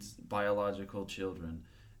needs biological children.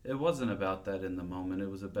 It wasn't about that in the moment. It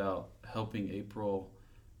was about helping April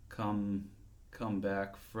come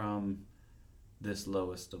back from this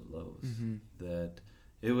lowest of lows. Mm-hmm. That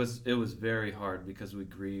it was very hard because we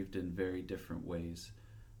grieved in very different ways.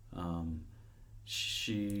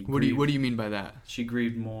 What do you mean by that? She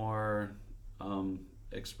grieved more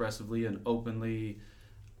expressively and openly.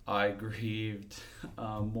 I grieved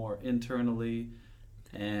more internally,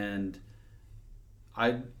 and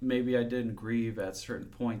I didn't grieve at certain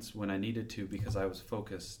points when I needed to because I was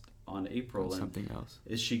focused on April and and something else.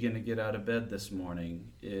 Is she going to get out of bed this morning?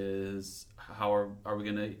 How are we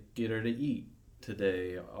going to get her to eat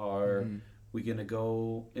today? Are we going to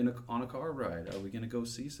go on a car ride? Are we going to go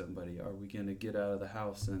see somebody? Are we going to get out of the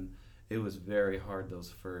house? And it was very hard those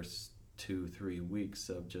first 2-3 weeks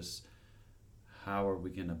of just how are we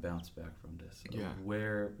going to bounce back from this? Yeah.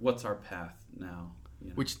 What's our path now? You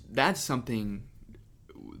know? Which that's something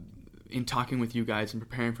in talking with you guys and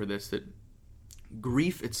preparing for this, that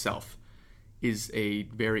grief itself is a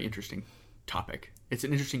very interesting topic. It's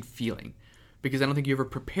an interesting feeling because I don't think you ever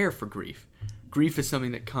prepare for grief. Grief is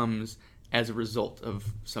something that comes as a result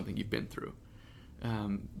of something you've been through.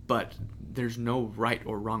 But there's no right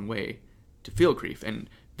or wrong way to feel grief. And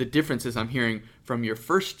the difference is I'm hearing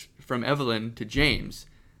from Evelyn to James,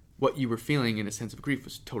 what you were feeling in a sense of grief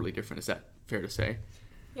was totally different. Is that fair to say?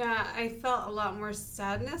 Yeah, I felt a lot more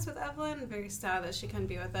sadness with Evelyn. Very sad that she couldn't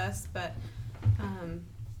be with us, but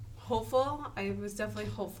hopeful. I was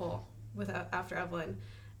definitely hopeful after Evelyn.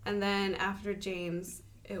 And then after James,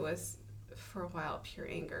 it was, for a while, pure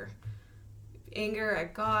anger. Anger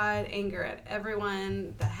at God, anger at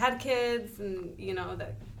everyone that had kids and,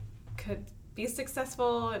 that could be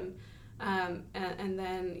successful. And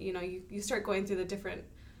then, you start going through the different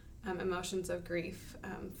emotions of grief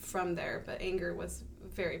from there. But anger was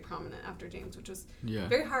very prominent after James, which was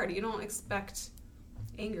very hard. You don't expect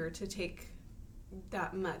anger to take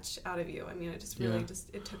that much out of you. I mean, it just really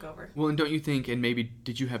it took over. Well, and don't you think, and maybe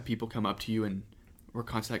did you have people come up to you and were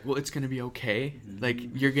constantly like, well, it's going to be okay. Mm-hmm.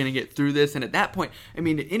 Like, you're going to get through this. And at that point, I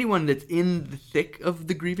mean, anyone that's in the thick of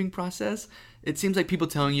the grieving process, it seems like people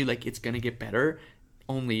telling you, like, it's going to get better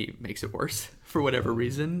only makes it worse for whatever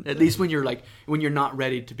reason. At least when you're not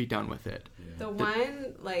ready to be done with it. Yeah. The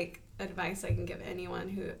one, advice I can give anyone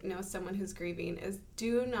who knows someone who's grieving is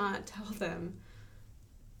do not tell them.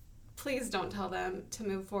 Please don't tell them to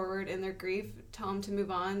move forward in their grief. Tell them to move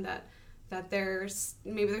on, that they're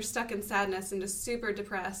stuck in sadness and just super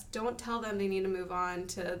depressed. Don't tell them they need to move on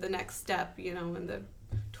to the next step, in the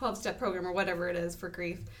 12-step program or whatever it is for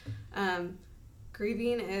grief.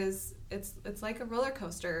 Grieving it's like a roller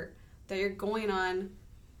coaster that you're going on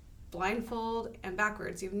blindfold and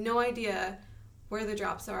backwards. You have no idea where the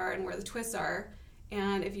drops are and where the twists are.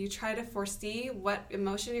 And if you try to foresee what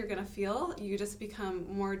emotion you're going to feel, you just become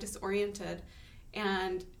more disoriented.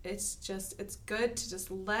 And it's good to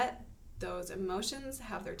just let those emotions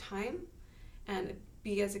have their time and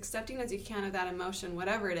be as accepting as you can of that emotion,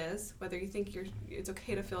 whatever it is, whether you think it's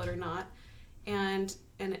okay to feel it or not. And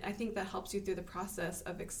I think that helps you through the process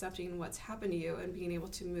of accepting what's happened to you and being able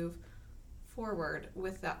to move forward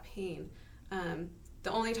with that pain.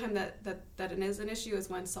 The only time that it is an issue is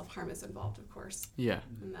when self-harm is involved, of course. Yeah.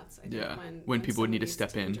 And that's, I think, when people would need to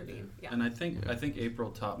step in. Yeah. And I think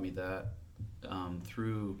April taught me that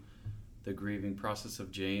through the grieving process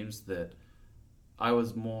of James, that I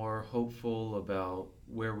was more hopeful about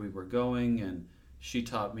where we were going, and she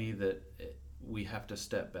taught me that we have to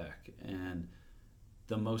step back. And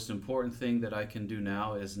the most important thing that I can do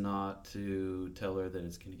now is not to tell her that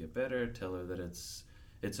it's going to get better, tell her that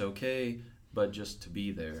it's okay, but just to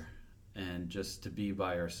be there and just to be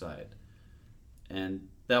by her side. And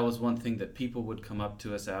that was one thing that people would come up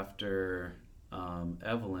to us after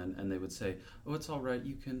Evelyn, and they would say, oh, it's all right,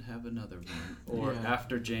 you can have another one. Or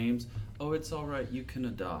after James, oh, it's all right, you can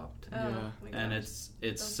adopt. And it's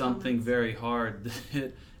something very hard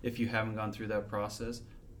that if you haven't gone through that process,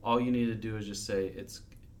 all you need to do is just say, it's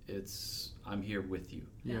I'm here with you.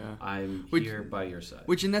 Yeah. I'm here by your side.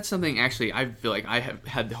 And that's something, actually, I feel like I have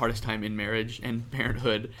had the hardest time in marriage and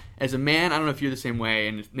parenthood. As a man, I don't know if you're the same way,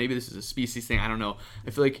 and maybe this is a species thing, I don't know. I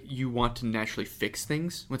feel like you want to naturally fix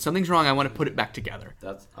things. When something's wrong, I want to put it back together.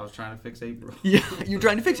 I was trying to fix April. Yeah, you're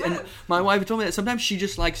trying to fix it. And my wife told me that sometimes she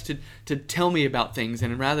just likes to tell me about things,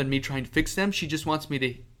 and rather than me trying to fix them, she just wants me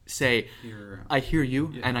to say, I hear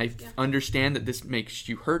you, and I understand that this makes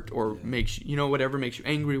you hurt or makes you, whatever makes you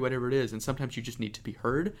angry, whatever it is. And sometimes you just need to be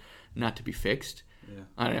heard, not to be fixed.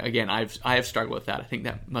 Yeah. Again, I have struggled with that. I think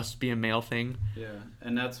that must be a male thing. Yeah,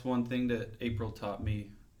 and that's one thing that April taught me,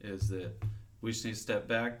 is that We just need to step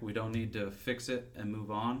back. We don't need to fix it and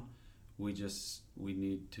move on. We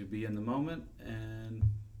need to be in the moment and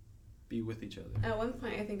be with each other. At one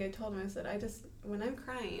point, I think I told him, I said, when I'm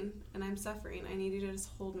crying and I'm suffering, I need you to just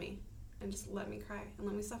hold me and just let me cry and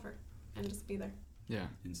let me suffer and just be there. Yeah.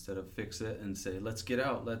 Instead of fix it and say, let's get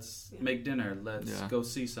out, let's make dinner, let's go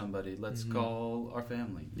see somebody, let's call our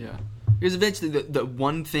family. Yeah. Because eventually the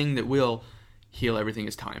one thing that will heal everything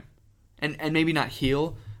is time. And maybe not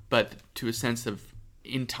heal, but to a sense of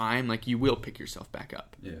in time, like you will pick yourself back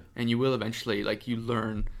up. Yeah. And you will eventually, like you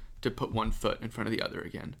learn to put one foot in front of the other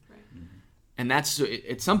again. Right. Mm-hmm. And that's,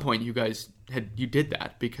 at some point you guys you did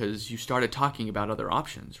that because you started talking about other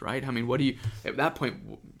options, right? I mean, at that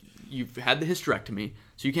point, you've had the hysterectomy,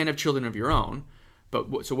 so you can't have children of your own,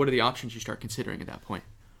 but so what are the options you start considering at that point?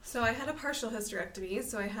 So I had a partial hysterectomy,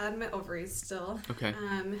 so I had my ovaries still. Okay.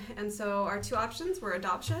 And so our two options were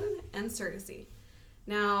adoption and surrogacy.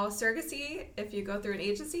 Now, surrogacy, if you go through an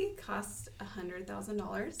agency, costs $100,000.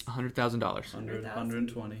 $100,000.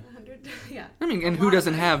 120. Yeah. I mean, and who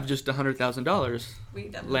doesn't have just $100,000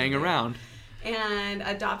 laying around? And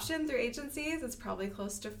adoption through agencies is probably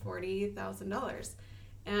close to $40,000.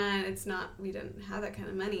 And it's not, we didn't have that kind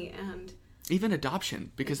of money. And even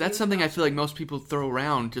adoption, because that's something I feel like most people throw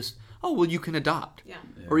around just, oh, well, you can adopt. Yeah.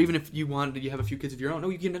 Or even if you have a few kids of your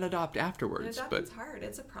own, you can adopt afterwards. And adoption's hard.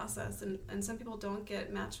 It's a process. And some people don't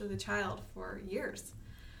get matched with a child for years.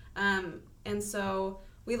 And so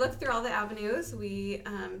we looked through all the avenues. We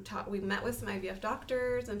met with some IVF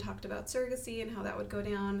doctors and talked about surrogacy and how that would go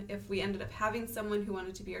down. If we ended up having someone who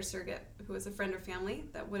wanted to be our surrogate, who was a friend or family,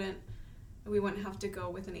 we wouldn't have to go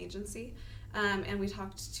with an agency. And we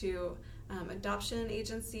talked to adoption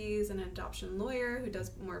agencies and an adoption lawyer who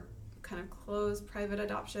does more kind of closed private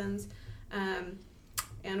adoptions.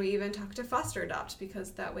 And we even talked to foster adopt,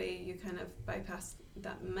 because that way you kind of bypass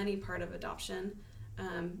that money part of adoption.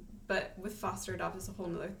 But with foster adopt is a whole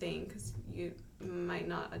other thing, because you might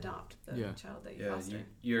not adopt the child that you foster.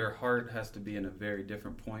 Your heart has to be in a very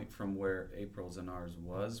different point from where April's and ours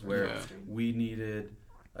was, where we needed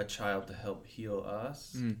a child to help heal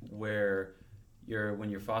us, where when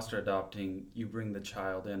you're foster adopting, you bring the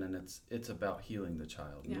child in, and it's about healing the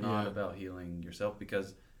child, not about healing yourself,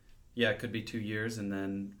 because it could be 2 years and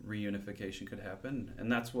then reunification could happen, and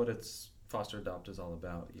that's what foster adopt is all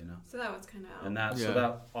about, So that was kind of out. And so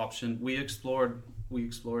that option we explored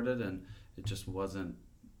it, and it just wasn't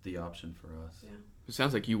the option for us. Yeah. It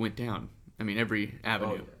sounds like you went down, every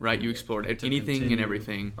avenue, right? You explored anything and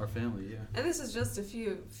everything. Our family, And this is just a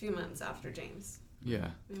few months after James.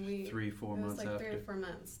 Yeah. 3-4 months after. It was like 3 or 4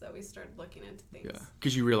 months that we started looking into things. Yeah,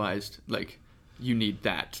 because you realized, you need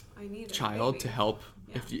that child to help.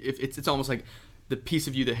 Yeah. If it's almost like the piece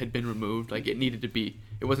of you that had been removed, it needed to be,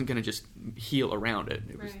 it wasn't going to just heal around it.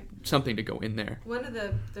 It was something to go in there. One of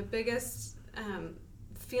the biggest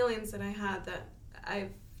feelings that I had, that I've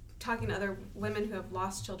talking to other women who have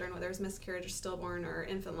lost children, whether it's miscarriage or stillborn or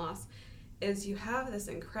infant loss, is you have this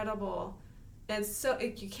incredible, and so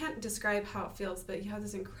you can't describe how it feels, but you have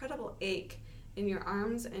this incredible ache in your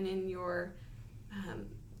arms and in your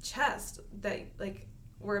chest that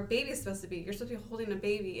where a baby is supposed to be. You're supposed to be holding a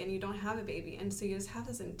baby and you don't have a baby, and so you just have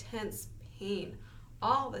this intense pain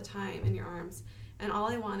all the time in your arms, and all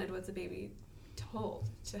I wanted was a baby to hold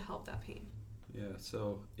to help that pain. Yeah,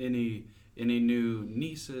 so any new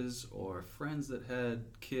nieces or friends that had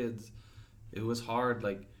kids, it was hard.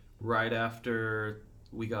 Right after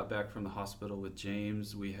we got back from the hospital with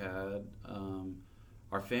James, we had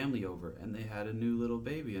our family over, and they had a new little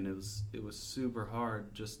baby, and it was super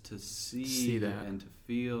hard just to see that and to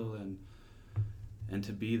feel and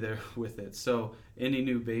to be there with it. So any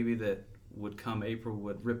new baby that would come, April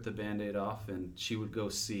would rip the Band-Aid off, and she would go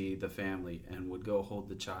see the family and would go hold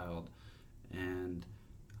the child. And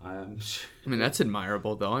that's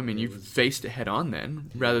admirable, though. You faced it head on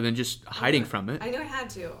then, rather than just hiding from it. I know I had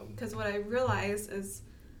to, because what I realized is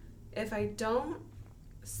if I don't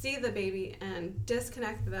see the baby and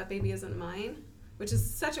disconnect that baby isn't mine, which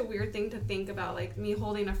is such a weird thing to think about, me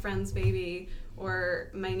holding a friend's baby or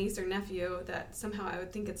my niece or nephew, that somehow I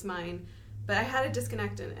would think it's mine. But I had to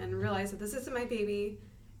disconnect and realize that this isn't my baby,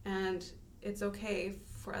 and it's okay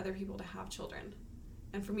for other people to have children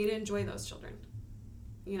and for me to enjoy those children.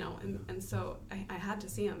 And so I had to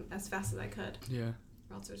see him as fast as I could. Yeah.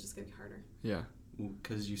 Or else it was just going to be harder. Yeah.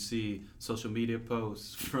 Because you see social media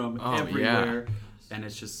posts from everywhere, and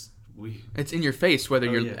it's just it's in your face whether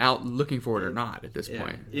you're out looking for it or not at this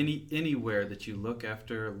point. Anywhere that you look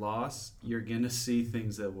after loss, you're going to see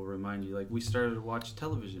things that will remind you. We started to watch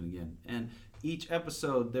television again, and each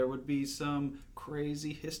episode there would be some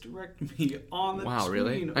crazy hysterectomy on the Wow,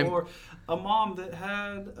 screen, really? or a mom that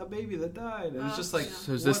had a baby that died, and it's just like,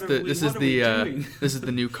 So is this this is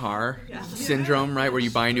the new car Yeah. syndrome, right? Where you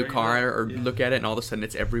buy a new Straight car up, or yeah. look at it and all of a sudden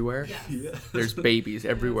it's everywhere. Yes. Yeah. There's babies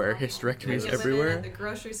everywhere, It's awful. hysterectomies Pregnant women everywhere. At the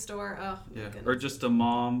grocery store. Oh, my Yeah, goodness. or just a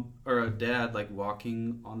mom or a dad like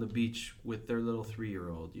walking on the beach with their little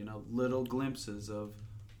 3-year-old. Little glimpses of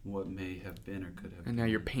what may have been or could have. And now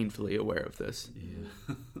you're painfully aware of this,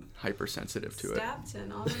 Yeah. hypersensitive to it. Stabbed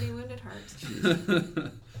and already wounded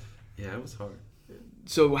heart. Yeah, it was hard.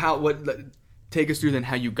 So take us through then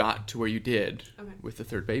how you got to where you did Okay. with the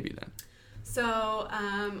third baby then. So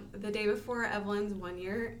the day before Evelyn's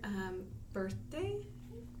 1-year birthday,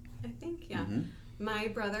 I think, yeah. Mhm. My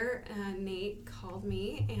brother Nate called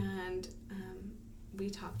me and we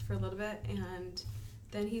talked for a little bit, and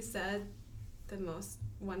then he said the most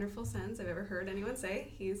wonderful sentence I've ever heard anyone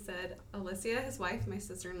say. He said, Alicia, his wife, my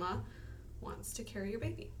sister-in-law, wants to carry your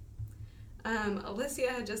baby. Alicia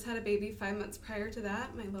had just had a baby 5 months prior to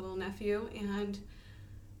that, my little nephew, and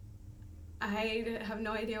I have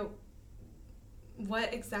no idea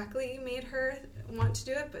what exactly made her want to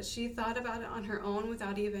do it, but she thought about it on her own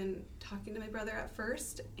without even talking to my brother at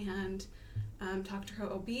first, and talked to her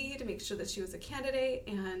OB to make sure that she was a candidate,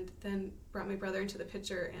 and then brought my brother into the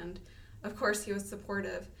picture, and of course he was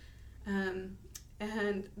supportive.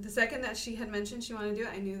 And the second that she had mentioned she wanted to do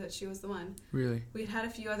it, I knew that she was the one. Really? We'd had a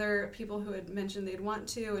few other people who had mentioned they'd want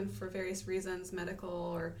to, and for various reasons, medical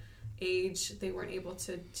or age, they weren't able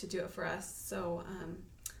to do it for us. So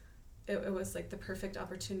it was like the perfect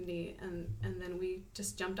opportunity, and then we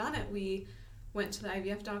just jumped on it. We went to the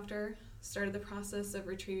IVF doctor, started the process of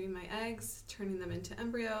retrieving my eggs, turning them into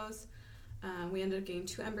embryos. We ended up getting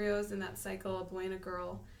 2 embryos in that cycle, a boy and a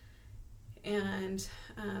girl. And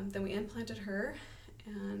then we implanted her,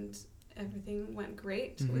 and everything went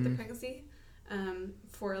great with the pregnancy.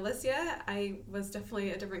 For Alicia, I was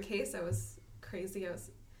definitely a different case. I was crazy. I was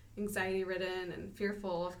anxiety-ridden and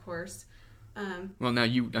fearful, of course. Well, now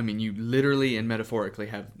you literally and metaphorically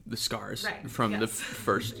have the scars Right, from the yes.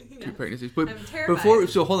 first 2 Yes. pregnancies. But I'm terrified.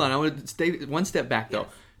 hold on, I want to stay one step back though.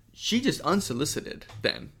 Yes. She just unsolicited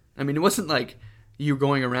then. I mean, it wasn't like you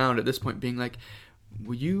going around at this point being like,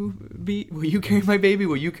 will you carry my baby?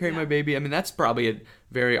 Will you carry my baby? I mean, that's probably a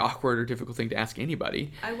very awkward or difficult thing to ask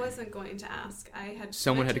anybody. I wasn't going to ask.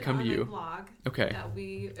 Someone had to come to you. On my blog. Okay.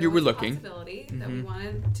 That You were looking. A possibility that we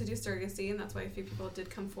wanted to do surrogacy, and that's why a few people did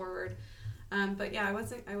come forward. But yeah, I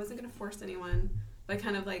wasn't going to force anyone by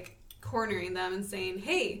kind of like cornering them and saying,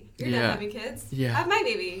 "Hey, you're done having kids. Yeah. Have my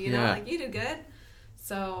baby. You know, like you did good."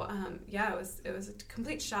 So it was a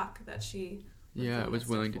complete shock that she. Was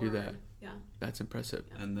willing to do that. Yeah. That's impressive.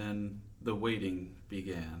 And then the waiting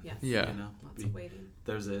began. Yes. Yeah. Lots of waiting.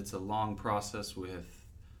 It's a long process with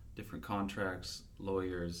different contracts,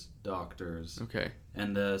 lawyers, doctors, Okay.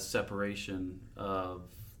 and the separation of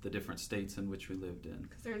the different states in which we lived in.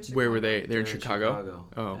 'Cause they're in Chicago. Where were they? They're in Chicago?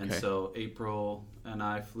 Oh, okay. And so April and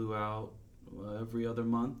I flew out every other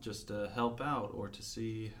month just to help out or to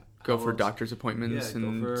see. Go for doctor's appointments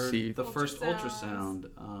and go for see the first ultrasound.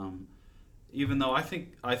 Even though I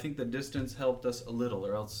think the distance helped us a little,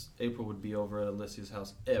 or else April would be over at Alicia's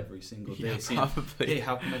house every single day. Yeah, saying, probably. Hey,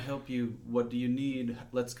 how can I help you? What do you need?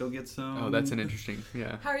 Let's go get some. Oh, that's an interesting.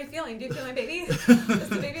 Yeah. How are you feeling? Do you feel my baby? Is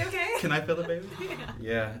the baby okay? Can I feel the baby?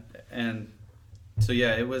 Yeah. And so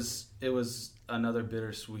it was another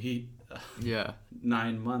bittersweet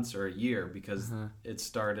 9 months or a year, because it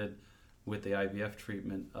started with the IVF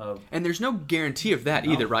treatment of. And there's no guarantee of that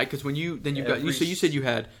either, right? Because when you said you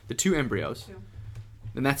had the 2 embryos, 2.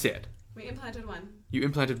 and that's it. We implanted 1. You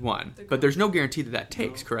implanted 1, but there's no guarantee that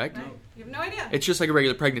takes, correct? Right? You have no idea. It's just like a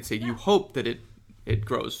regular pregnancy. You hope that it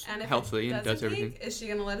grows And if healthily it and does doesn't everything. take, is she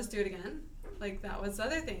going to let us do it again? Like, that was the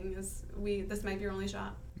other thing, is this might be your only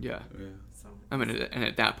shot. Yeah. So. I mean, and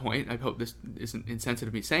at that point, I hope this isn't insensitive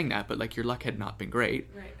of me saying that, but like your luck had not been great.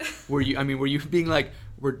 Right. Were you being like,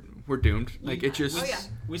 we're doomed? Like it just. Oh, yeah.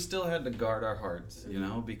 We still had to guard our hearts,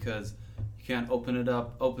 because you can't open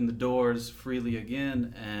the doors freely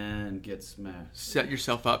again and get smashed. Set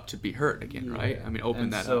yourself up to be hurt again, right? I mean,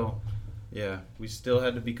 open that up. Yeah, we still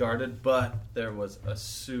had to be guarded, but there was a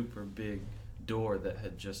super big door that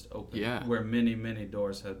had just opened, where many, many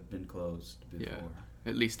doors had been closed before. Yeah.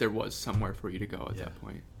 At least there was somewhere for you to go at that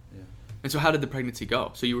point. Yeah. And so how did the pregnancy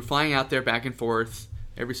go? So you were flying out there back and forth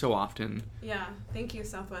every so often. Yeah. Thank you,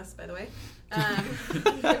 Southwest, by the way.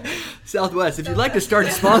 Southwest, if you'd like to start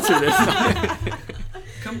to sponsor this.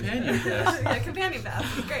 Companion pass. Yeah, companion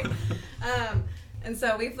pass. Great. And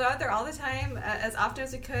so we flew out there all the time, as often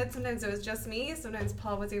as we could. Sometimes it was just me. Sometimes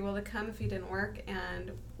Paul was able to come if he didn't work.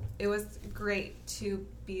 And it was great to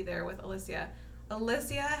be there with Alicia.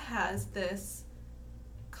 Alicia has this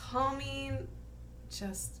calming,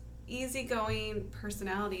 just easygoing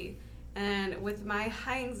personality. And with my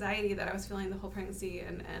high anxiety that I was feeling the whole pregnancy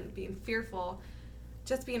and being fearful,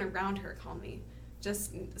 just being around her calmed me.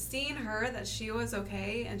 Just seeing her, that she was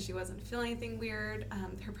okay and she wasn't feeling anything weird.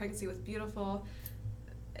 Her pregnancy was beautiful.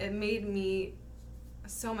 It made me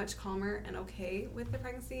so much calmer and okay with the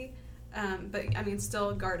pregnancy. But I mean,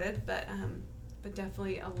 still guarded, but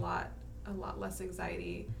definitely a lot less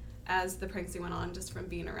anxiety as the pregnancy went on, just from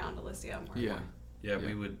being around Alicia more and more. Yeah,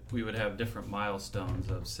 we would have different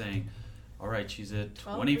milestones of saying, all right, she's at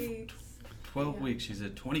 12 weeks, she's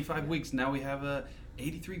at 25 weeks, now we have a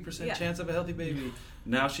 83% chance of a healthy baby.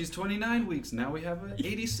 Now she's 29 weeks, now we have an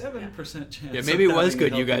 87% chance. Yeah, maybe it was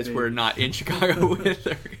good you guys were not in Chicago with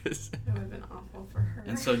her. It would have been awful for her.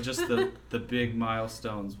 And so just the big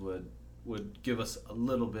milestones would give us a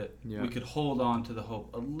little bit, we could hold on to the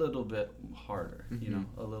hope a little bit harder,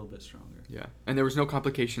 a little bit stronger. Yeah, and there was no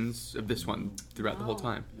complications of this one throughout the whole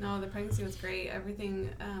time. No, the pregnancy was great. Everything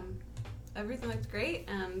looked great,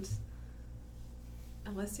 and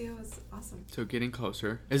Alicia was awesome. So getting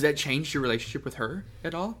closer. Has that changed your relationship with her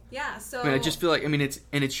at all? Yeah, so... I mean, I just feel like,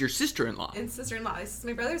 it's your sister-in-law. And sister-in-law. This is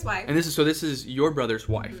my brother's wife. And this is your brother's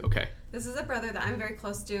wife, okay. This is a brother that I'm very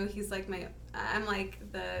close to. He's like I'm like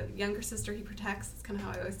the younger sister he protects. That's kind of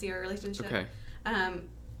how I always see our relationship. Okay.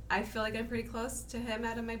 I feel like I'm pretty close to him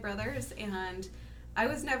out of my brothers, and I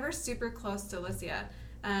was never super close to Alicia,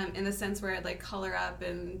 in the sense where I'd like call her up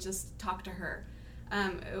and just talk to her.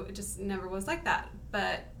 It just never was like that.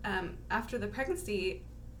 But after the pregnancy,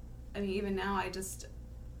 I mean, even now,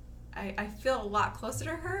 I feel a lot closer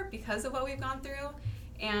to her because of what we've gone through,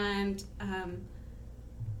 and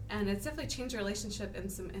it's definitely changed our relationship in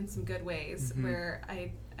some good ways. Mm-hmm. Where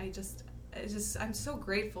I'm so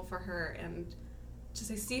grateful for her, and just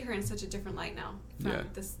I see her in such a different light now. From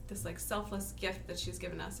this like selfless gift that she's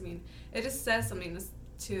given us. I mean, it just says something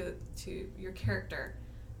to your character.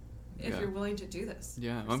 If you're willing to do this.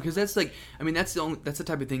 Yeah, because that's like, I mean, that's the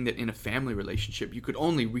type of thing that in a family relationship, you could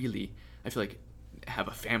only really, I feel like, have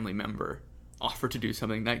a family member offer to do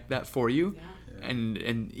something like that for you. Yeah.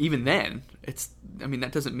 And even then,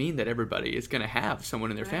 that doesn't mean that everybody is going to have someone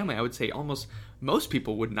in their family. I would say almost most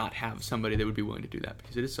people would not have somebody that would be willing to do that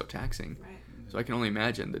because it is so taxing. Right. So I can only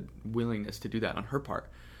imagine the willingness to do that on her part.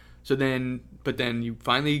 But then you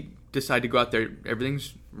finally decide to go out there,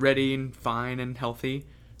 everything's ready and fine and healthy.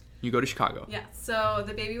 You go to Chicago. Yeah, so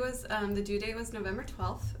the baby was, the due date was November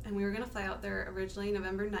 12th, and we were going to fly out there originally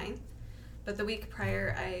November 9th. But the week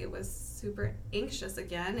prior, I was super anxious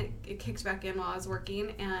again. It kicked back in while I was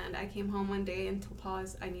working, and I came home one day and told Paul,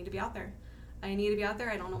 I need to be out there. I need to be out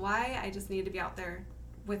there. I don't know why. I just need to be out there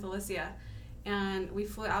with Alicia. And we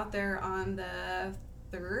flew out there on the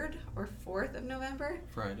 3rd or 4th of November.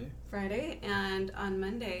 Friday. And on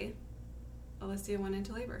Monday, Alicia went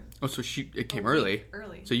into labor. Oh, so it came early.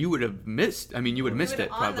 So you would have missed. I mean, you would have missed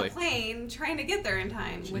it probably. On the plane, trying to get there in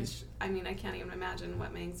time. Jeez. Which I mean, I can't even imagine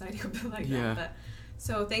what my anxiety would be like. That. But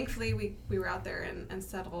so thankfully, we were out there and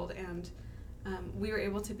settled, and we were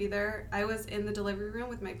able to be there. I was in the delivery room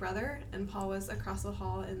with my brother, and Paul was across the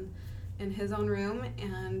hall in his own room,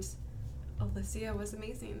 and Alicia was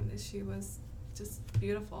amazing. She was just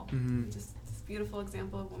beautiful. Mm-hmm. Just this beautiful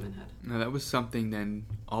example of womanhood. Now that was something then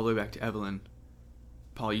all the way back to Evelyn.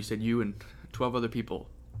 Paul, you said you and 12 other people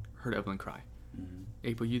heard Evelyn cry. Mm-hmm.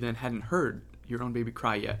 April, you then hadn't heard your own baby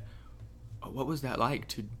cry yet. What was that like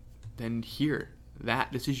to then hear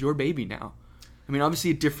that? This is your baby now. I mean,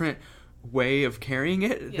 obviously a different way of carrying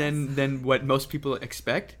it than what most people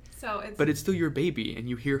expect. But it's still your baby, and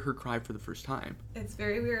you hear her cry for the first time. It's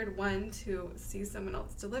very weird, one, to see someone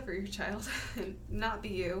else deliver your child and not be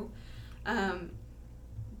you. But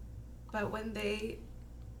when they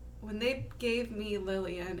gave me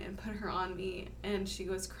Lillian and put her on me and she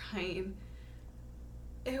was crying,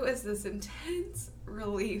 it was this intense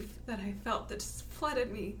relief that I felt that just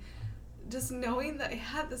flooded me. Just knowing that I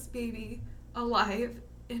had this baby alive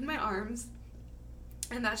in my arms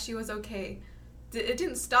and that she was okay. It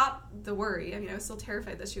didn't stop the worry. I mean, I was still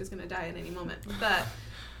terrified that she was going to die at any moment. But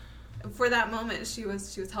for that moment, she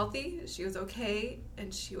was healthy, she was okay,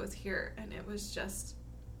 and she was here. And it was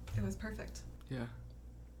perfect. Yeah.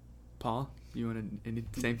 Paul, you want to the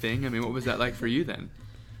same thing? I mean, what was that like for you then?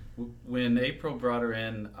 When April brought her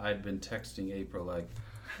in, I'd been texting April like,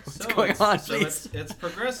 what's going on, please? It's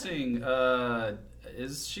progressing.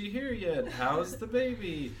 Is she here yet? How's the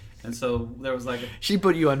baby? And so there was like... She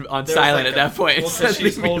put you on silent at that point. Well, because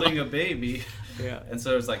she's holding a baby. Yeah. And so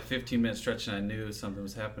there was like 15-minute stretch, and I knew something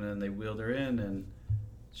was happening, and they wheeled her in, and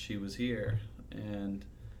she was here. And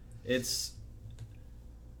it's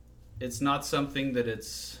not something that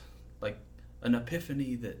it's like an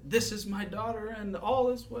epiphany that this is my daughter and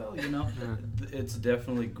all is well, you know. It's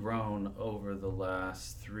definitely grown over the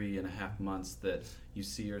last 3.5 months that you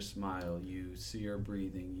see her smile, you see her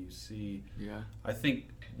breathing, you see... Yeah. I think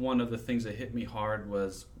one of the things that hit me hard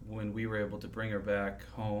was when we were able to bring her back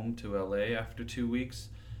home to LA after 2 weeks,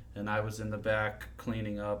 and I was in the back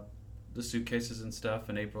cleaning up the suitcases and stuff,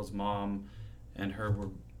 and April's mom and her were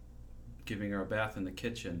giving her a bath in the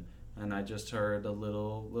kitchen, and I just heard a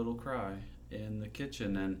little cry in the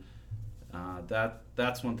kitchen, and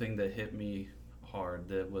that's one thing that hit me hard.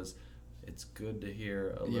 That was, it's good to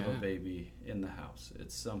hear a little baby in the house.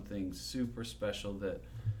 It's something super special that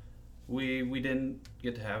we didn't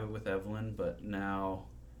get to have it with Evelyn, but now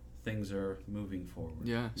things are moving forward.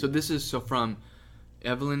 Yeah. So this is, so from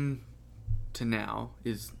Evelyn to now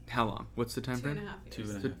is how long? What's the time frame? 2.5 years.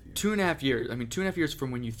 2.5 years. 2.5 years. I mean, 2.5 years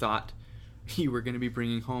from when you thought you were going to be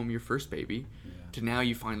bringing home your first baby to now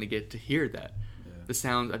you finally get to hear that. Yeah. The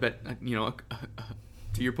sound, I bet, you know,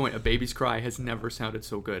 to your point, a baby's cry has never sounded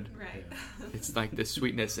so good. Right. It's like this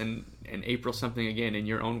sweetness, and April, something again in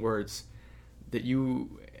your own words that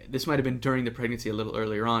you, this might have been during the pregnancy a little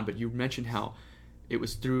earlier on, but you mentioned how it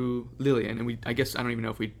was through Lillian, and I guess I don't even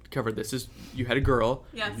know if we covered this. You had a girl,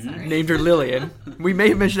 Sorry. named her Lillian. We may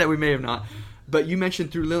have mentioned that, we may have not, but you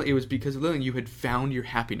mentioned through Lillian, it was because of Lillian you had found your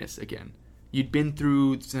happiness again. You'd been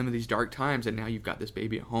through some of these dark times, and now you've got this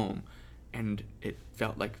baby at home, and it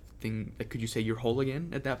felt like could you say you're whole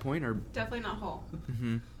again at that point, or Definitely not whole.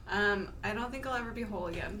 Mm-hmm. I don't think I'll ever be whole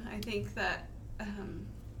again. I think that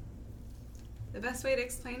the best way to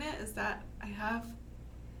explain it is that I have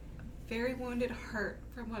a very wounded heart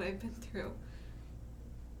from what I've been through.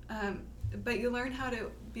 But you learn how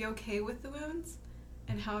to be okay with the wounds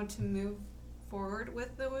and how to move forward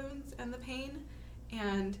with the wounds and the pain,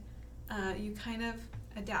 and you kind of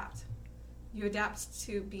adapt. You adapt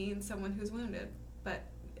to being someone who's wounded, but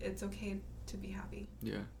it's okay to be happy.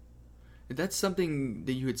 Yeah. That's something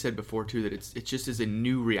that you had said before too, that it just is a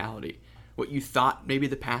new reality. What you thought maybe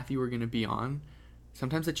the path you were going to be on,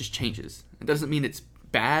 sometimes that just changes. It doesn't mean it's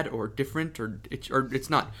bad or different, or it's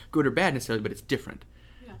not good or bad necessarily, but it's different.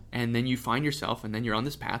 Yeah. And then you find yourself, and then you're on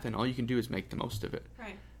this path, and all you can do is make the most of it.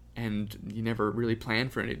 Right. And you never really plan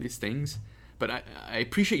for any of these things. But I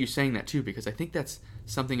appreciate you saying that too, because I think that's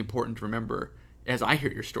something important to remember as I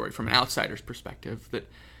hear your story from an outsider's perspective, that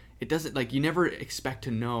it doesn't, like, you never expect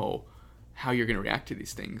to know how you're going to react to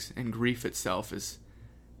these things. And grief itself is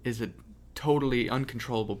a totally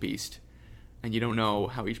uncontrollable beast, and you don't know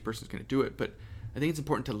how each person's going to do it. But I think it's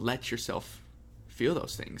important to let yourself feel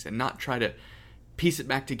those things and not try to piece it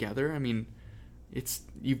back together. I mean,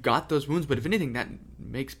 you've got those wounds, but if anything, that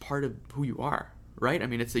makes part of who you are, right? I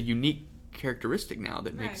mean, it's a unique characteristic now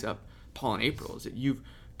that makes up Paul and April, is that you've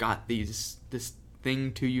got this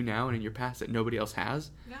thing to you now and in your past that nobody else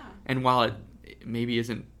has. Yeah. And while it maybe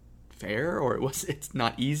isn't fair, or it's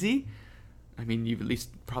not easy, I mean, you've at least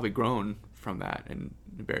probably grown from that in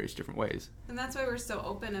various different ways. And that's why we're so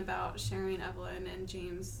open about sharing Evelyn and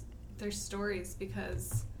James, their stories,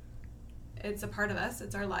 because it's a part of us,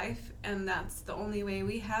 it's our life, and that's the only way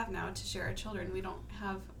we have now to share our children. We don't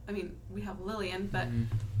have, I mean, we have Lillian, but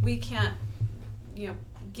we can't,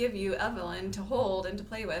 give you Evelyn to hold and to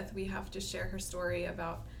play with. We have to share her story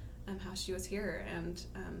about how she was here, and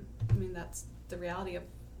I mean, that's the reality of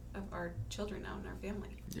our children now in our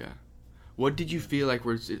family. Yeah. What did you feel like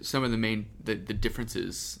were some of the main the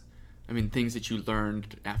differences? I mean, things that you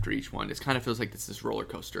learned after each one. It kind of feels like this roller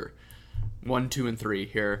coaster. 1, 2, and 3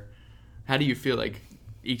 here. How do you feel like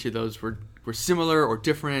each of those were similar or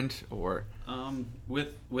different, or?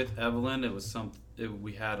 With Evelyn, it was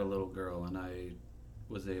we had a little girl, and I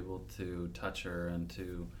was able to touch her and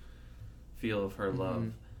to feel of her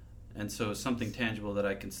love, and so it's something tangible that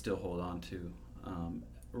I can still hold on to.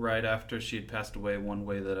 Right after she had passed away, one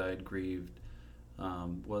way that I had grieved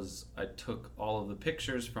was I took all of the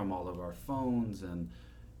pictures from all of our phones and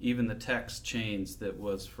even the text chains that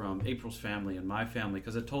was from April's family and my family,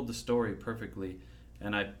 because it told the story perfectly,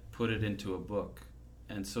 and I put it into a book.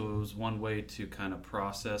 And so it was one way to kind of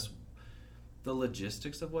process the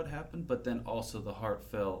logistics of what happened, but then also the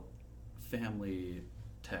heartfelt family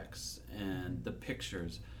texts and the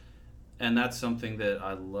pictures. And that's something that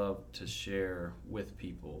I love to share with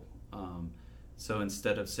people. So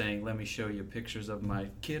instead of saying, let me show you pictures of my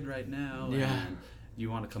kid right now, and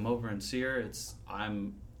you want to come over and see her,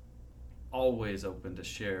 always open to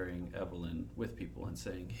sharing Evelyn with people and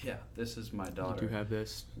saying, yeah, this is my daughter. You do have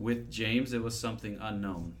this. With James, it was something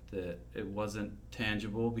unknown, that it wasn't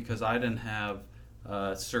tangible because I didn't have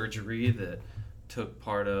surgery that took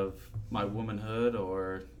part of my womanhood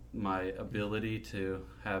or my ability to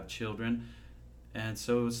have children. And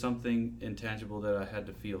so it was something intangible that I had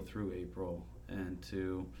to feel through April and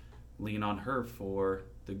to lean on her for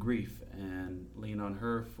the grief and lean on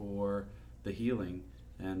her for the healing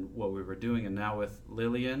and what we were doing. And now with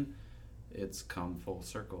Lillian, it's come full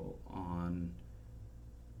circle on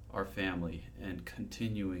our family and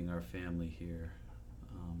continuing our family here.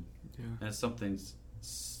 And it's something,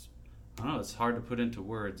 I don't know, it's hard to put into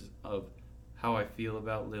words of how I feel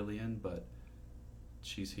about Lillian, but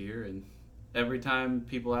she's here, and every time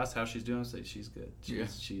people ask how she's doing, I say she's good.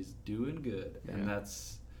 She's doing good, and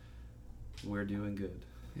we're doing good.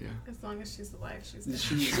 Yeah. As long as she's alive, she's good.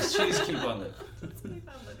 She's keep on living. Keep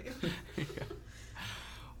on living. Yeah.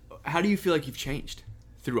 How do you feel like you've changed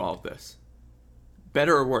through all of this?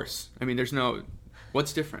 Better or worse? I mean,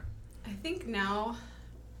 what's different? I think now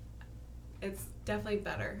it's definitely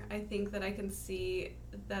better. I think that I can see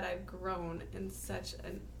that I've grown in such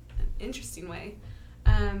an interesting way.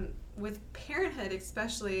 With parenthood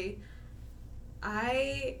especially,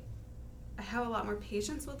 I have a lot more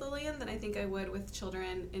patience with Lillian than I think I would with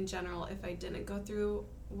children in general if I didn't go through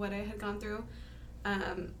what I had gone through.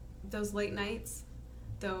 Those late nights,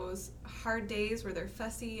 those hard days where they're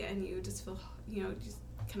fussy and you just feel, just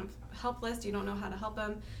kind of helpless. You don't know how to help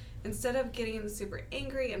them. Instead of getting super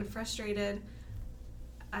angry and frustrated,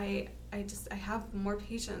 I have more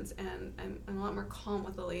patience and I'm a lot more calm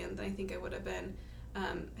with Lillian than I think I would have been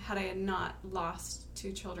had I had not lost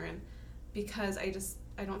 2 children, because I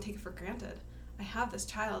don't take it for granted. I have this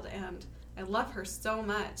child and I love her so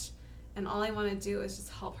much, and all I want to do is just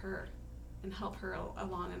help her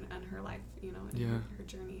along in her life, her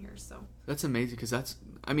journey here. So that's amazing, because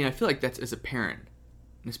I feel like that's, as a parent,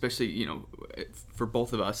 especially, for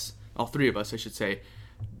both of us, all 3 of us, I should say,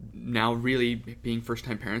 now really being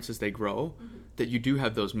first-time parents as they grow, that you do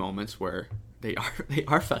have those moments where they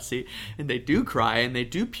are fussy and they do cry and they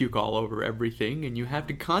do puke all over everything, and you have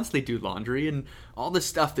to constantly do laundry and all this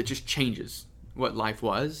stuff that just changes what life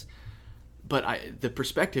was. But the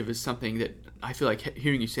perspective is something that I feel like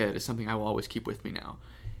hearing you say that is something I will always keep with me now,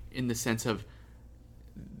 in the sense of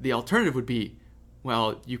the alternative would be,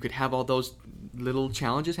 well, you could have all those little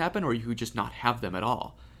challenges happen, or you could just not have them at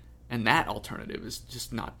all. And that alternative is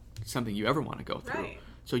just not something you ever want to go through. Right.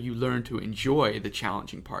 So you learn to enjoy the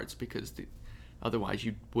challenging parts, because otherwise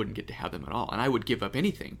you wouldn't get to have them at all. And I would give up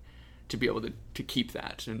anything to be able to keep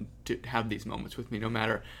that and to have these moments with me, no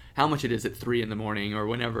matter how much it is at 3 a.m. or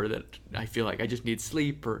whenever that I feel like I just need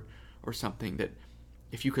sleep or something. That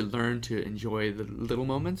if you could learn to enjoy the little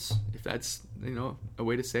moments, if that's a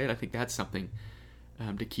way to say it, I think that's something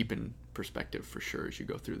to keep in perspective for sure as you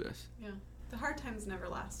go through this. Yeah. The hard times never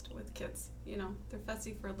last with kids. They're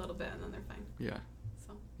fussy for a little bit and then they're fine. Yeah.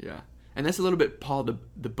 So. Yeah. And that's a little bit, Paul,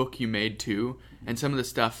 the book you made too, and some of the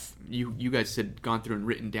stuff you guys had gone through and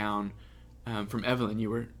written down from Evelyn. You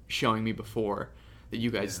were showing me before that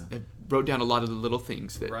you guys wrote down a lot of the little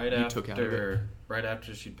things that you took out of it. Right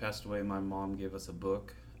after she passed away, my mom gave us a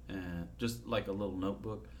book, and just like a little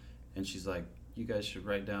notebook, and she's like, you guys should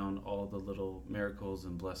write down all the little miracles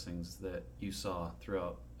and blessings that you saw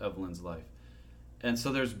throughout Evelyn's life. And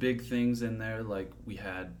so there's big things in there, like we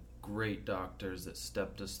had great doctors that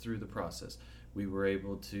stepped us through the process. We were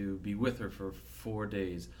able to be with her for 4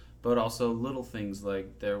 days, but also little things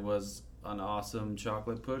like there was an awesome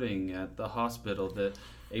chocolate pudding at the hospital that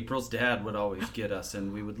April's dad would always get us,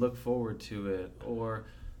 and we would look forward to it. Or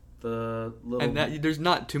the little... And there's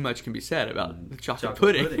not too much can be said about the chocolate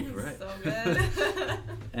pudding. Right. So good.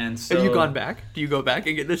 And so, have you gone back? Do you go back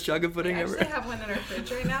and get this chocolate pudding? We actually have one in our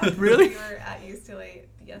fridge right now. Really? We were at UCLA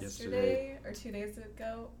yesterday or 2 days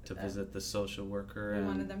ago to visit the social worker. We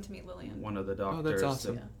wanted them to meet Lillian. One of the doctors. Oh, that's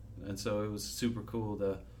awesome. And so it was super cool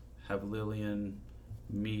to have Lillian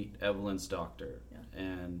meet Evelyn's doctor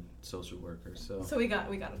and social worker. So we got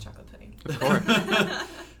a chocolate pudding. Of course.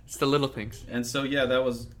 It's the little things. And so that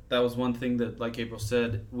was one thing that, like April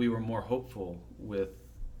said, we were more hopeful with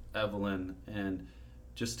Evelyn, and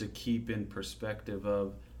just to keep in perspective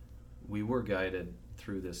of we were guided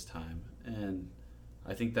through this time. And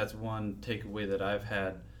I think that's one takeaway that I've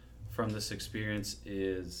had from this experience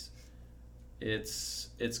is it's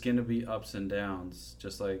going to be ups and downs,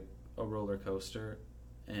 just like a roller coaster.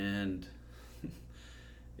 And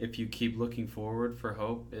if you keep looking forward for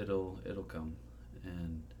hope, it'll come.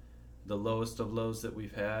 And the lowest of lows that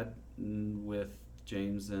we've had with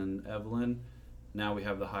James and Evelyn, now we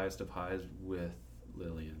have the highest of highs with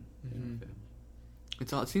Lillian in our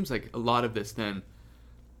family. It seems like a lot of this then,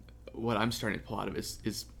 what I'm starting to pull out of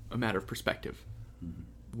is a matter of perspective.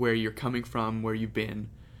 Where you're coming from, where you've been.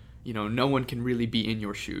 No one can really be in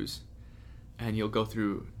your shoes. And you'll go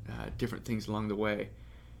through different things along the way.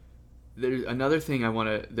 There's another thing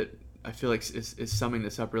that I feel like is summing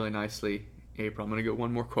this up really nicely. April, I'm going to get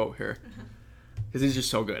one more quote here. Because these are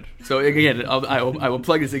so good. So again, I will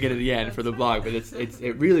plug this again at the end for the blog. But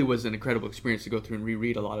it really was an incredible experience to go through and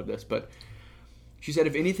reread a lot of this. But she said,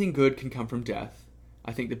 if anything good can come from death,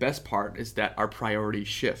 I think the best part is that our priorities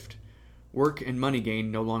shift. Work and money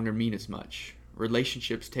gain no longer mean as much.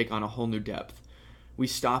 Relationships take on a whole new depth. We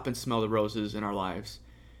stop and smell the roses in our lives.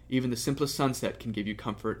 Even the simplest sunset can give you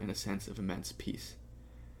comfort and a sense of immense peace.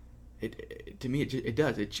 To me, it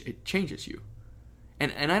does. It changes you.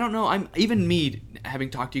 And I don't know, even me, having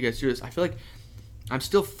talked to you guys through this, I feel like I'm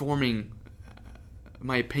still forming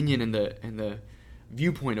my opinion and the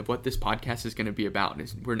viewpoint of what this podcast is going to be about.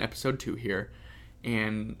 We're in episode 2 here.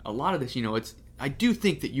 And a lot of this, I do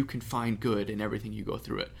think that you can find good in everything you go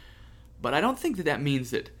through it. But I don't think that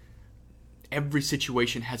means that every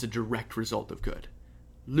situation has a direct result of good.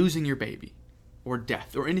 Losing your baby or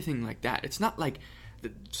death or anything like that. It's not like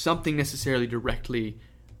something necessarily directly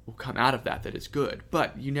will come out of that is good.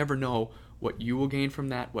 But you never know what you will gain from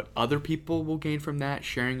that, what other people will gain from that,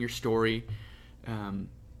 sharing your story.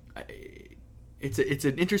 It's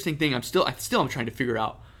an interesting thing. I'm still trying to figure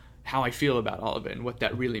out how I feel about all of it and what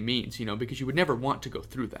that really means, because you would never want to go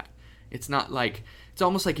through that. It's not like, it's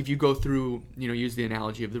almost like if you go through, use the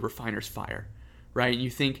analogy of the refiner's fire, right? And you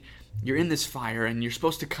think you're in this fire and you're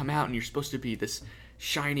supposed to come out and you're supposed to be this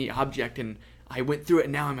shiny object and I went through it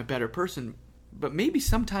and now I'm a better person. But maybe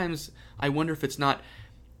sometimes I wonder if it's not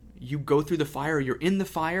you go through the fire, you're in the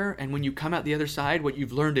fire, and when you come out the other side, what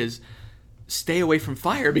you've learned is stay away from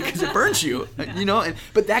fire because it burns you,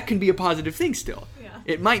 but that can be a positive thing still. Yeah.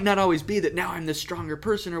 It might not always be that now I'm the stronger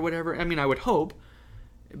person or whatever. I mean, I would hope,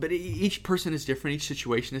 but each person is different, each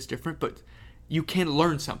situation is different, but you can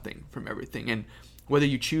learn something from everything. And whether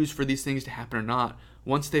you choose for these things to happen or not,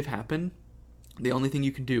 once they've happened, the only thing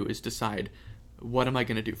you can do is decide, what am I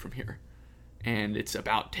going to do from here? And it's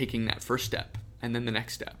about taking that first step and then the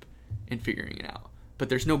next step and figuring it out. But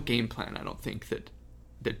there's no game plan, I don't think, that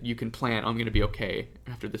you can plan, I'm going to be okay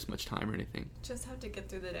after this much time or anything. Just have to get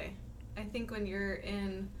through the day. I think when you're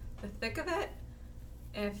in the thick of it,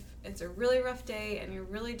 if it's a really rough day and you're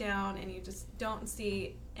really down and you just don't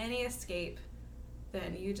see any escape,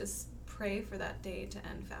 then you just pray for that day to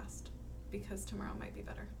end fast because tomorrow might be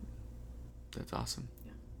better. That's awesome.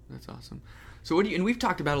 Yeah. That's awesome. So and we've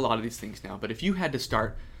talked about a lot of these things now, but if you had to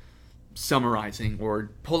start summarizing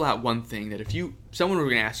or pull out one thing that someone were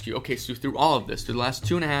going to ask you, okay, so through all of this, through the last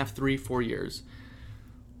 2.5, 3, 4 years,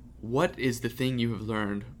 what is the thing you have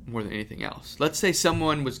learned more than anything else? Let's say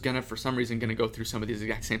someone was for some reason going to go through some of these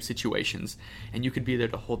exact same situations, and you could be there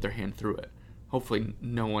to hold their hand through it. Hopefully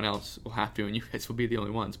no one else will have to, and you guys will be the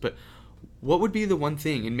only ones. But what would be the one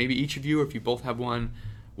thing, and maybe each of you, or if you both have one,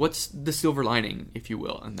 what's the silver lining, if you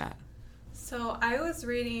will, in that? So I was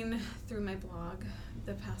reading through my blog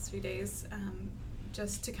the past few days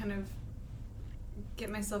just to kind of get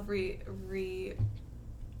myself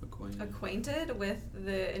acquainted with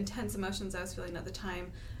the intense emotions I was feeling at the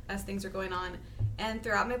time as things are going on. And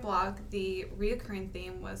throughout my blog, the reoccurring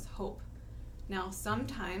theme was hope. Now,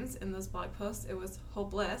 sometimes in those blog posts, it was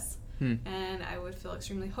hopeless, and I would feel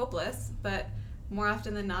extremely hopeless, but more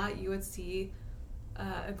often than not, you would see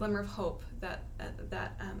a glimmer of hope that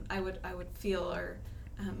I would feel or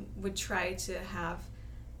would try to have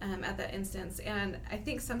at that instance. And I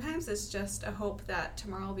think sometimes it's just a hope that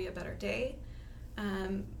tomorrow will be a better day.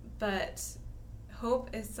 But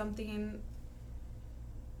hope is something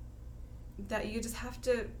that you just have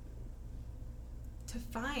to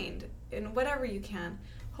find in whatever you can.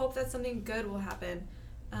 Hope that something good will happen.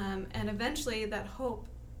 And eventually that hope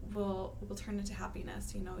will turn into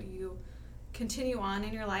happiness. You continue on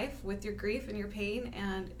in your life with your grief and your pain,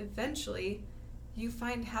 and eventually you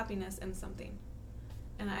find happiness in something.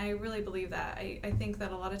 And I really believe that. I think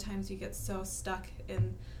that a lot of times you get so stuck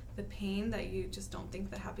in the pain that you just don't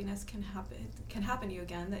think that happiness can happen to you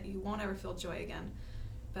again, that you won't ever feel joy again.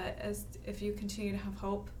 But if you continue to have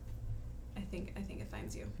hope, I think it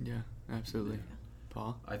finds you. Yeah, absolutely. Yeah.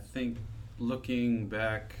 Paul? I think looking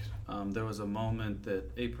back, there was a moment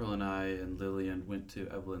that April and I and Lillian went to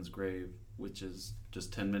Evelyn's grave, which is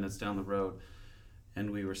just 10 minutes down the road.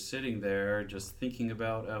 And we were sitting there just thinking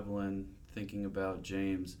about Evelyn, thinking about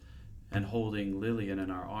James, and holding Lillian in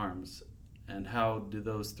our arms. And how do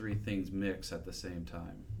those three things mix at the same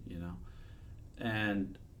time,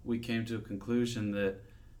 And we came to a conclusion that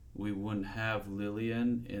we wouldn't have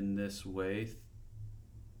Lillian in this way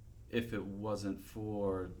if it wasn't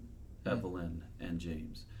for Evelyn and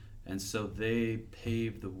James. And so they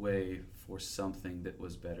paved the way for something that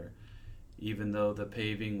was better. Even though the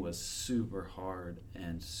paving was super hard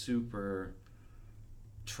and super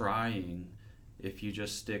trying, if you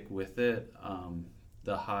just stick with it,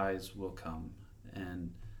 the highs will come.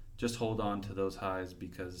 And just hold on to those highs,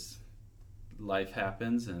 because life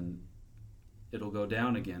happens and it'll go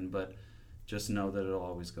down again, but just know that it'll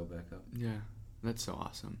always go back up. Yeah, that's so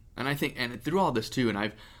awesome. And I think, and through all this too,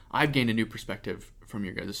 and I've gained a new perspective from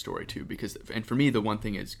your guys' story too, because, and for me, the one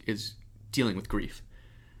thing is dealing with grief.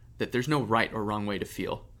 That there's no right or wrong way to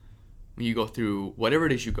feel when you go through whatever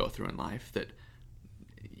it is you go through in life. That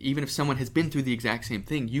even if someone has been through the exact same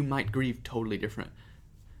thing, you might grieve totally different.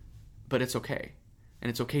 But it's okay.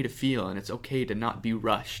 And it's okay to feel, and it's okay to not be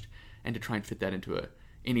rushed and to try and fit that into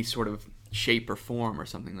any sort of shape or form or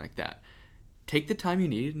something like that. Take the time you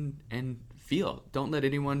need and feel. Don't let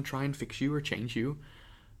anyone try and fix you or change you,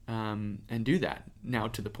 and do that. Now,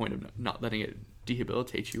 to the point of not letting it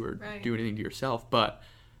debilitate you or do anything to yourself. But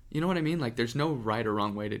you know what I mean? Like, there's no right or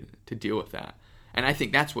wrong way to deal with that. And I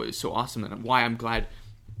think that's what is so awesome, and why I'm glad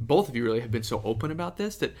both of you really have been so open about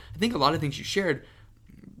this, that I think a lot of things you shared,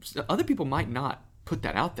 other people might not put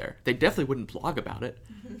that out there. They definitely wouldn't blog about it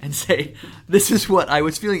and say, this is what I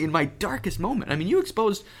was feeling in my darkest moment. I mean, you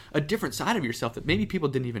exposed a different side of yourself that maybe people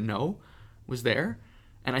didn't even know was there.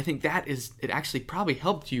 And I think it actually probably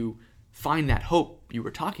helped you find that hope you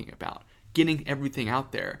were talking about, getting everything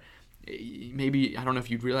out there. Maybe, I don't know if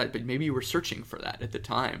you'd realize, but maybe you were searching for that at the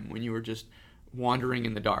time when you were just wandering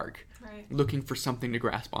in the dark, looking for something to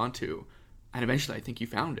grasp onto. And eventually I think you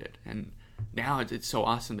found it. And now it's so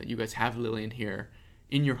awesome that you guys have Lillian here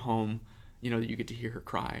in your home, that you get to hear her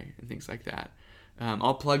cry and things like that.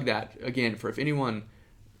 I'll plug that again for if anyone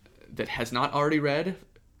that has not already read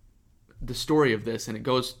the story of this, and it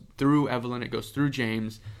goes through Evelyn, it goes through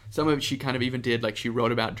James. Some of it she kind of even did, like she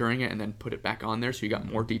wrote about during it and then put it back on there, so you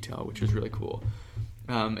got more detail, which was really cool.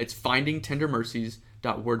 It's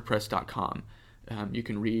findingtendermercies.wordpress.com. You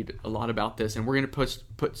can read a lot about this, and we're going to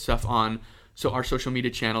put stuff on our social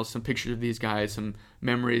media channels, some pictures of these guys, some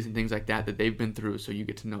memories and things like that they've been through, so you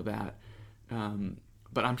get to know that.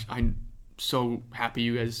 But I'm so happy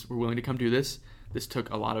you guys were willing to come do this. This took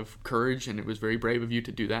a lot of courage, and it was very brave of you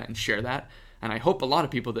to do that and share that. And I hope a lot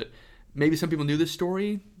of people that, maybe some people knew this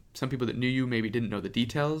story, some people that knew you maybe didn't know the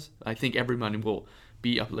details. I think everyone will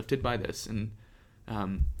be uplifted by this and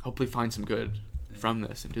hopefully find some good from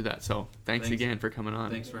this and do that. So thanks again for coming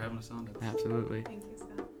on. Thanks for having us on. Absolutely. Thank you,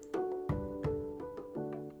 Scott.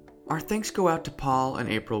 Our thanks go out to Paul and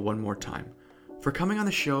April one more time for coming on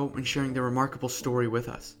the show and sharing their remarkable story with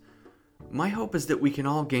us. My hope is that we can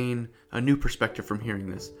all gain a new perspective from hearing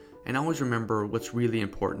this and always remember what's really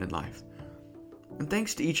important in life. And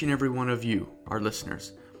thanks to each and every one of you, our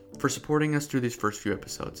listeners, for supporting us through these first few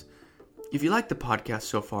episodes. If you like the podcast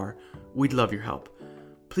so far, we'd love your help.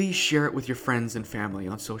 Please share it with your friends and family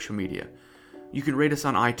on social media. You can rate us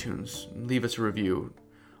on iTunes, leave us a review,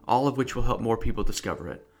 all of which will help more people discover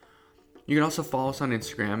it. You can also follow us on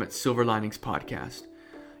Instagram at Silver Linings Podcast.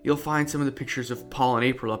 You'll find some of the pictures of Paul and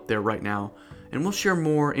April up there right now, and we'll share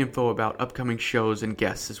more info about upcoming shows and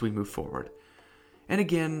guests as we move forward. And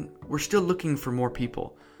again, we're still looking for more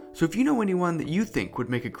people, so if you know anyone that you think would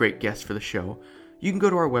make a great guest for the show, you can go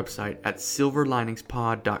to our website at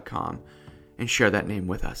silverliningspod.com and share that name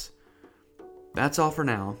with us. That's all for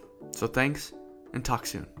now, so thanks and talk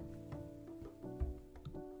soon.